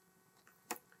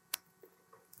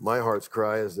 My heart's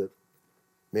cry is that,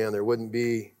 man, there wouldn't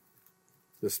be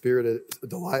the spirit of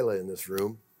Delilah in this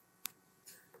room.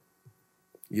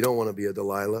 You don't want to be a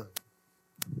Delilah.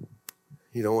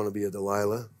 You don't want to be a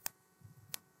Delilah.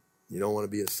 You don't want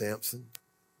to be a Samson.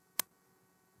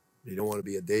 You don't want to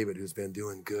be a David who's been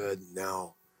doing good.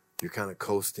 Now you're kind of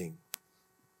coasting.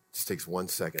 It just takes 1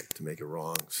 second to make a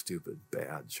wrong, stupid,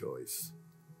 bad choice.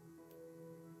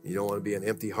 You don't want to be an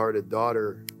empty-hearted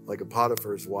daughter like a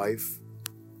Potiphar's wife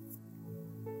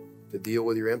to deal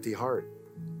with your empty heart.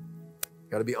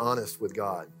 Got to be honest with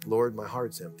God. Lord, my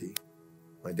heart's empty.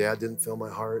 My dad didn't fill my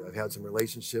heart. I've had some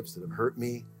relationships that have hurt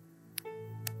me.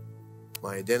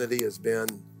 My identity has been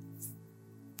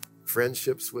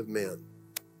friendships with men.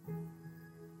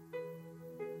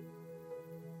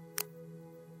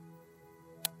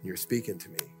 You're speaking to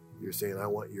me. You're saying, I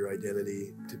want your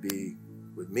identity to be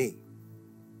with me.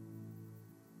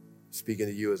 Speaking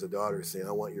to you as a daughter, saying,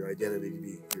 I want your identity to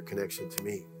be your connection to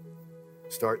me.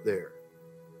 Start there.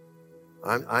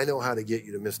 I know how to get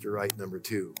you to Mr. Right number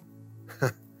 2.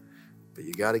 But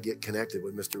you got to get connected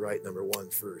with Mr. Right number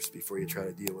 1 first before you try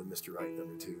to deal with Mr. Right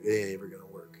number 2. It ain't ever going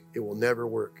to work. It will never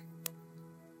work.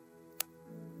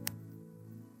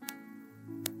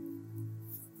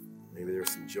 Maybe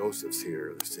there's some Josephs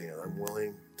here. They're saying, I'm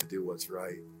willing to do what's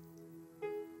right.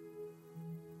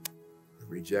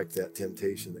 Reject that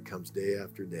temptation that comes day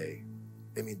after day.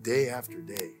 I mean, day after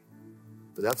day.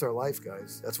 But that's our life,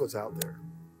 guys. That's what's out there.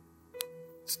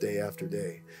 It's day after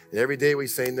day. And every day we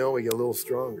say no, we get a little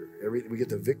stronger. We get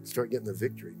to start getting the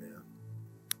victory, man.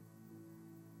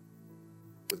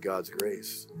 With God's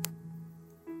grace.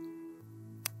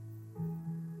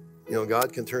 You know,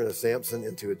 God can turn a Samson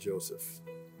into a Joseph.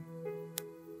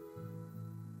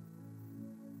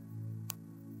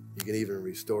 You can even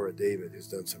restore a David who's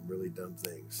done some really dumb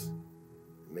things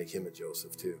and make him a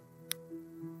Joseph too.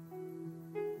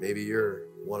 Maybe you're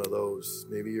one of those.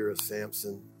 Maybe you're a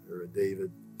Samson or a David,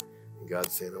 and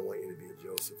God's saying, I want you to be a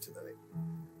Joseph tonight.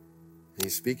 And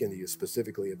he's speaking to you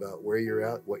specifically about where you're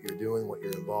at, what you're doing, what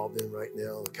you're involved in right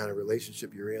now, the kind of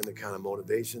relationship you're in, the kind of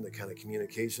motivation, the kind of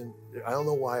communication. I don't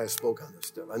know why I spoke on this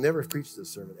stuff. I never preached this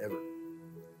sermon ever.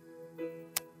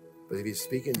 But if he's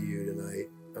speaking to you tonight,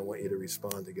 I want you to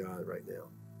respond to God right now.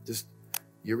 Just,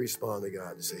 you respond to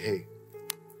God and say, hey,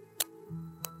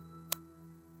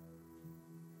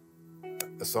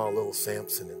 I saw a little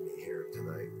Samson in me here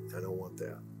tonight. I don't want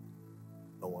that.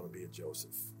 I want to be a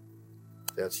Joseph.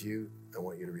 If that's you, I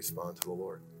want you to respond to the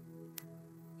Lord.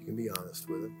 You can be honest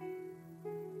with him.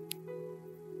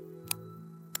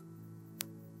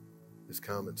 Just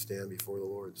come and stand before the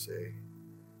Lord and say,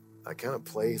 I kind of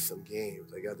play some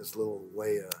games. I got this little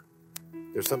way of,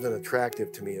 there's something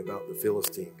attractive to me about the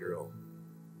Philistine girl.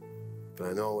 But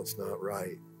I know it's not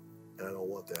right. And I don't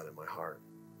want that in my heart.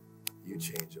 You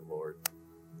change it, Lord.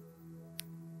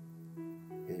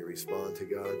 Can you respond to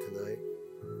God tonight?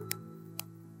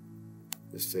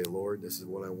 Just say, Lord, this is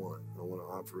what I want. I want to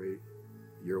operate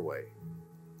your way.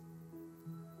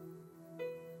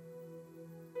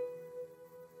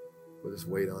 We'll just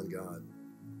wait on God.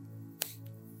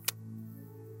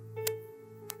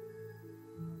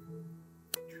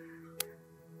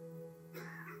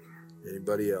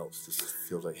 Anybody else just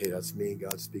feels like, hey, that's me,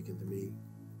 God's speaking to me.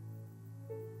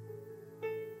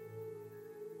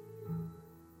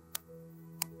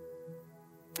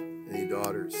 Any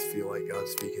daughters feel like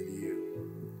God's speaking to you?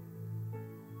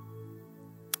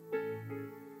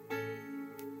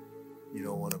 You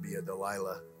don't want to be a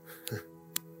Delilah.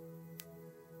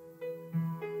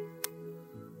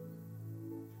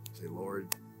 Say,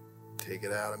 Lord, take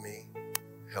it out of me.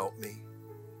 Help me.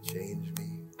 Change me.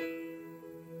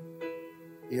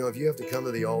 You know, if you have to come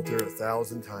to the altar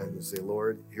 1,000 times and say,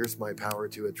 Lord, here's my power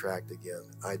to attract again.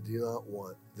 I do not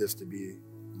want this to be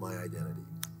my identity.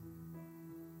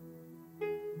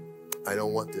 I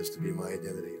don't want this to be my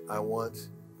identity. I want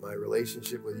my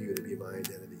relationship with you to be my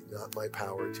identity, not my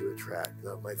power to attract,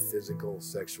 not my physical,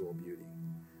 sexual beauty.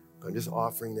 I'm just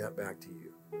offering that back to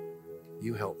you.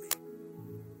 You help me.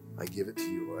 I give it to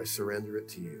you. I surrender it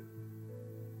to you.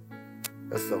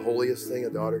 That's the holiest thing a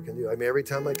daughter can do. I mean, every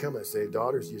time I come, I say,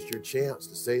 daughters, it's your chance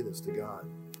to say this to God.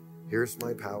 Here's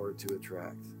my power to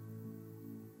attract.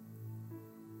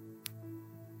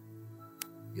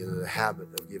 Get into the habit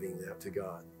of giving that to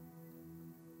God.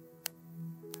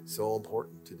 It's so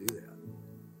important to do that.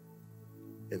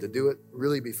 And to do it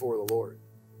really before the Lord.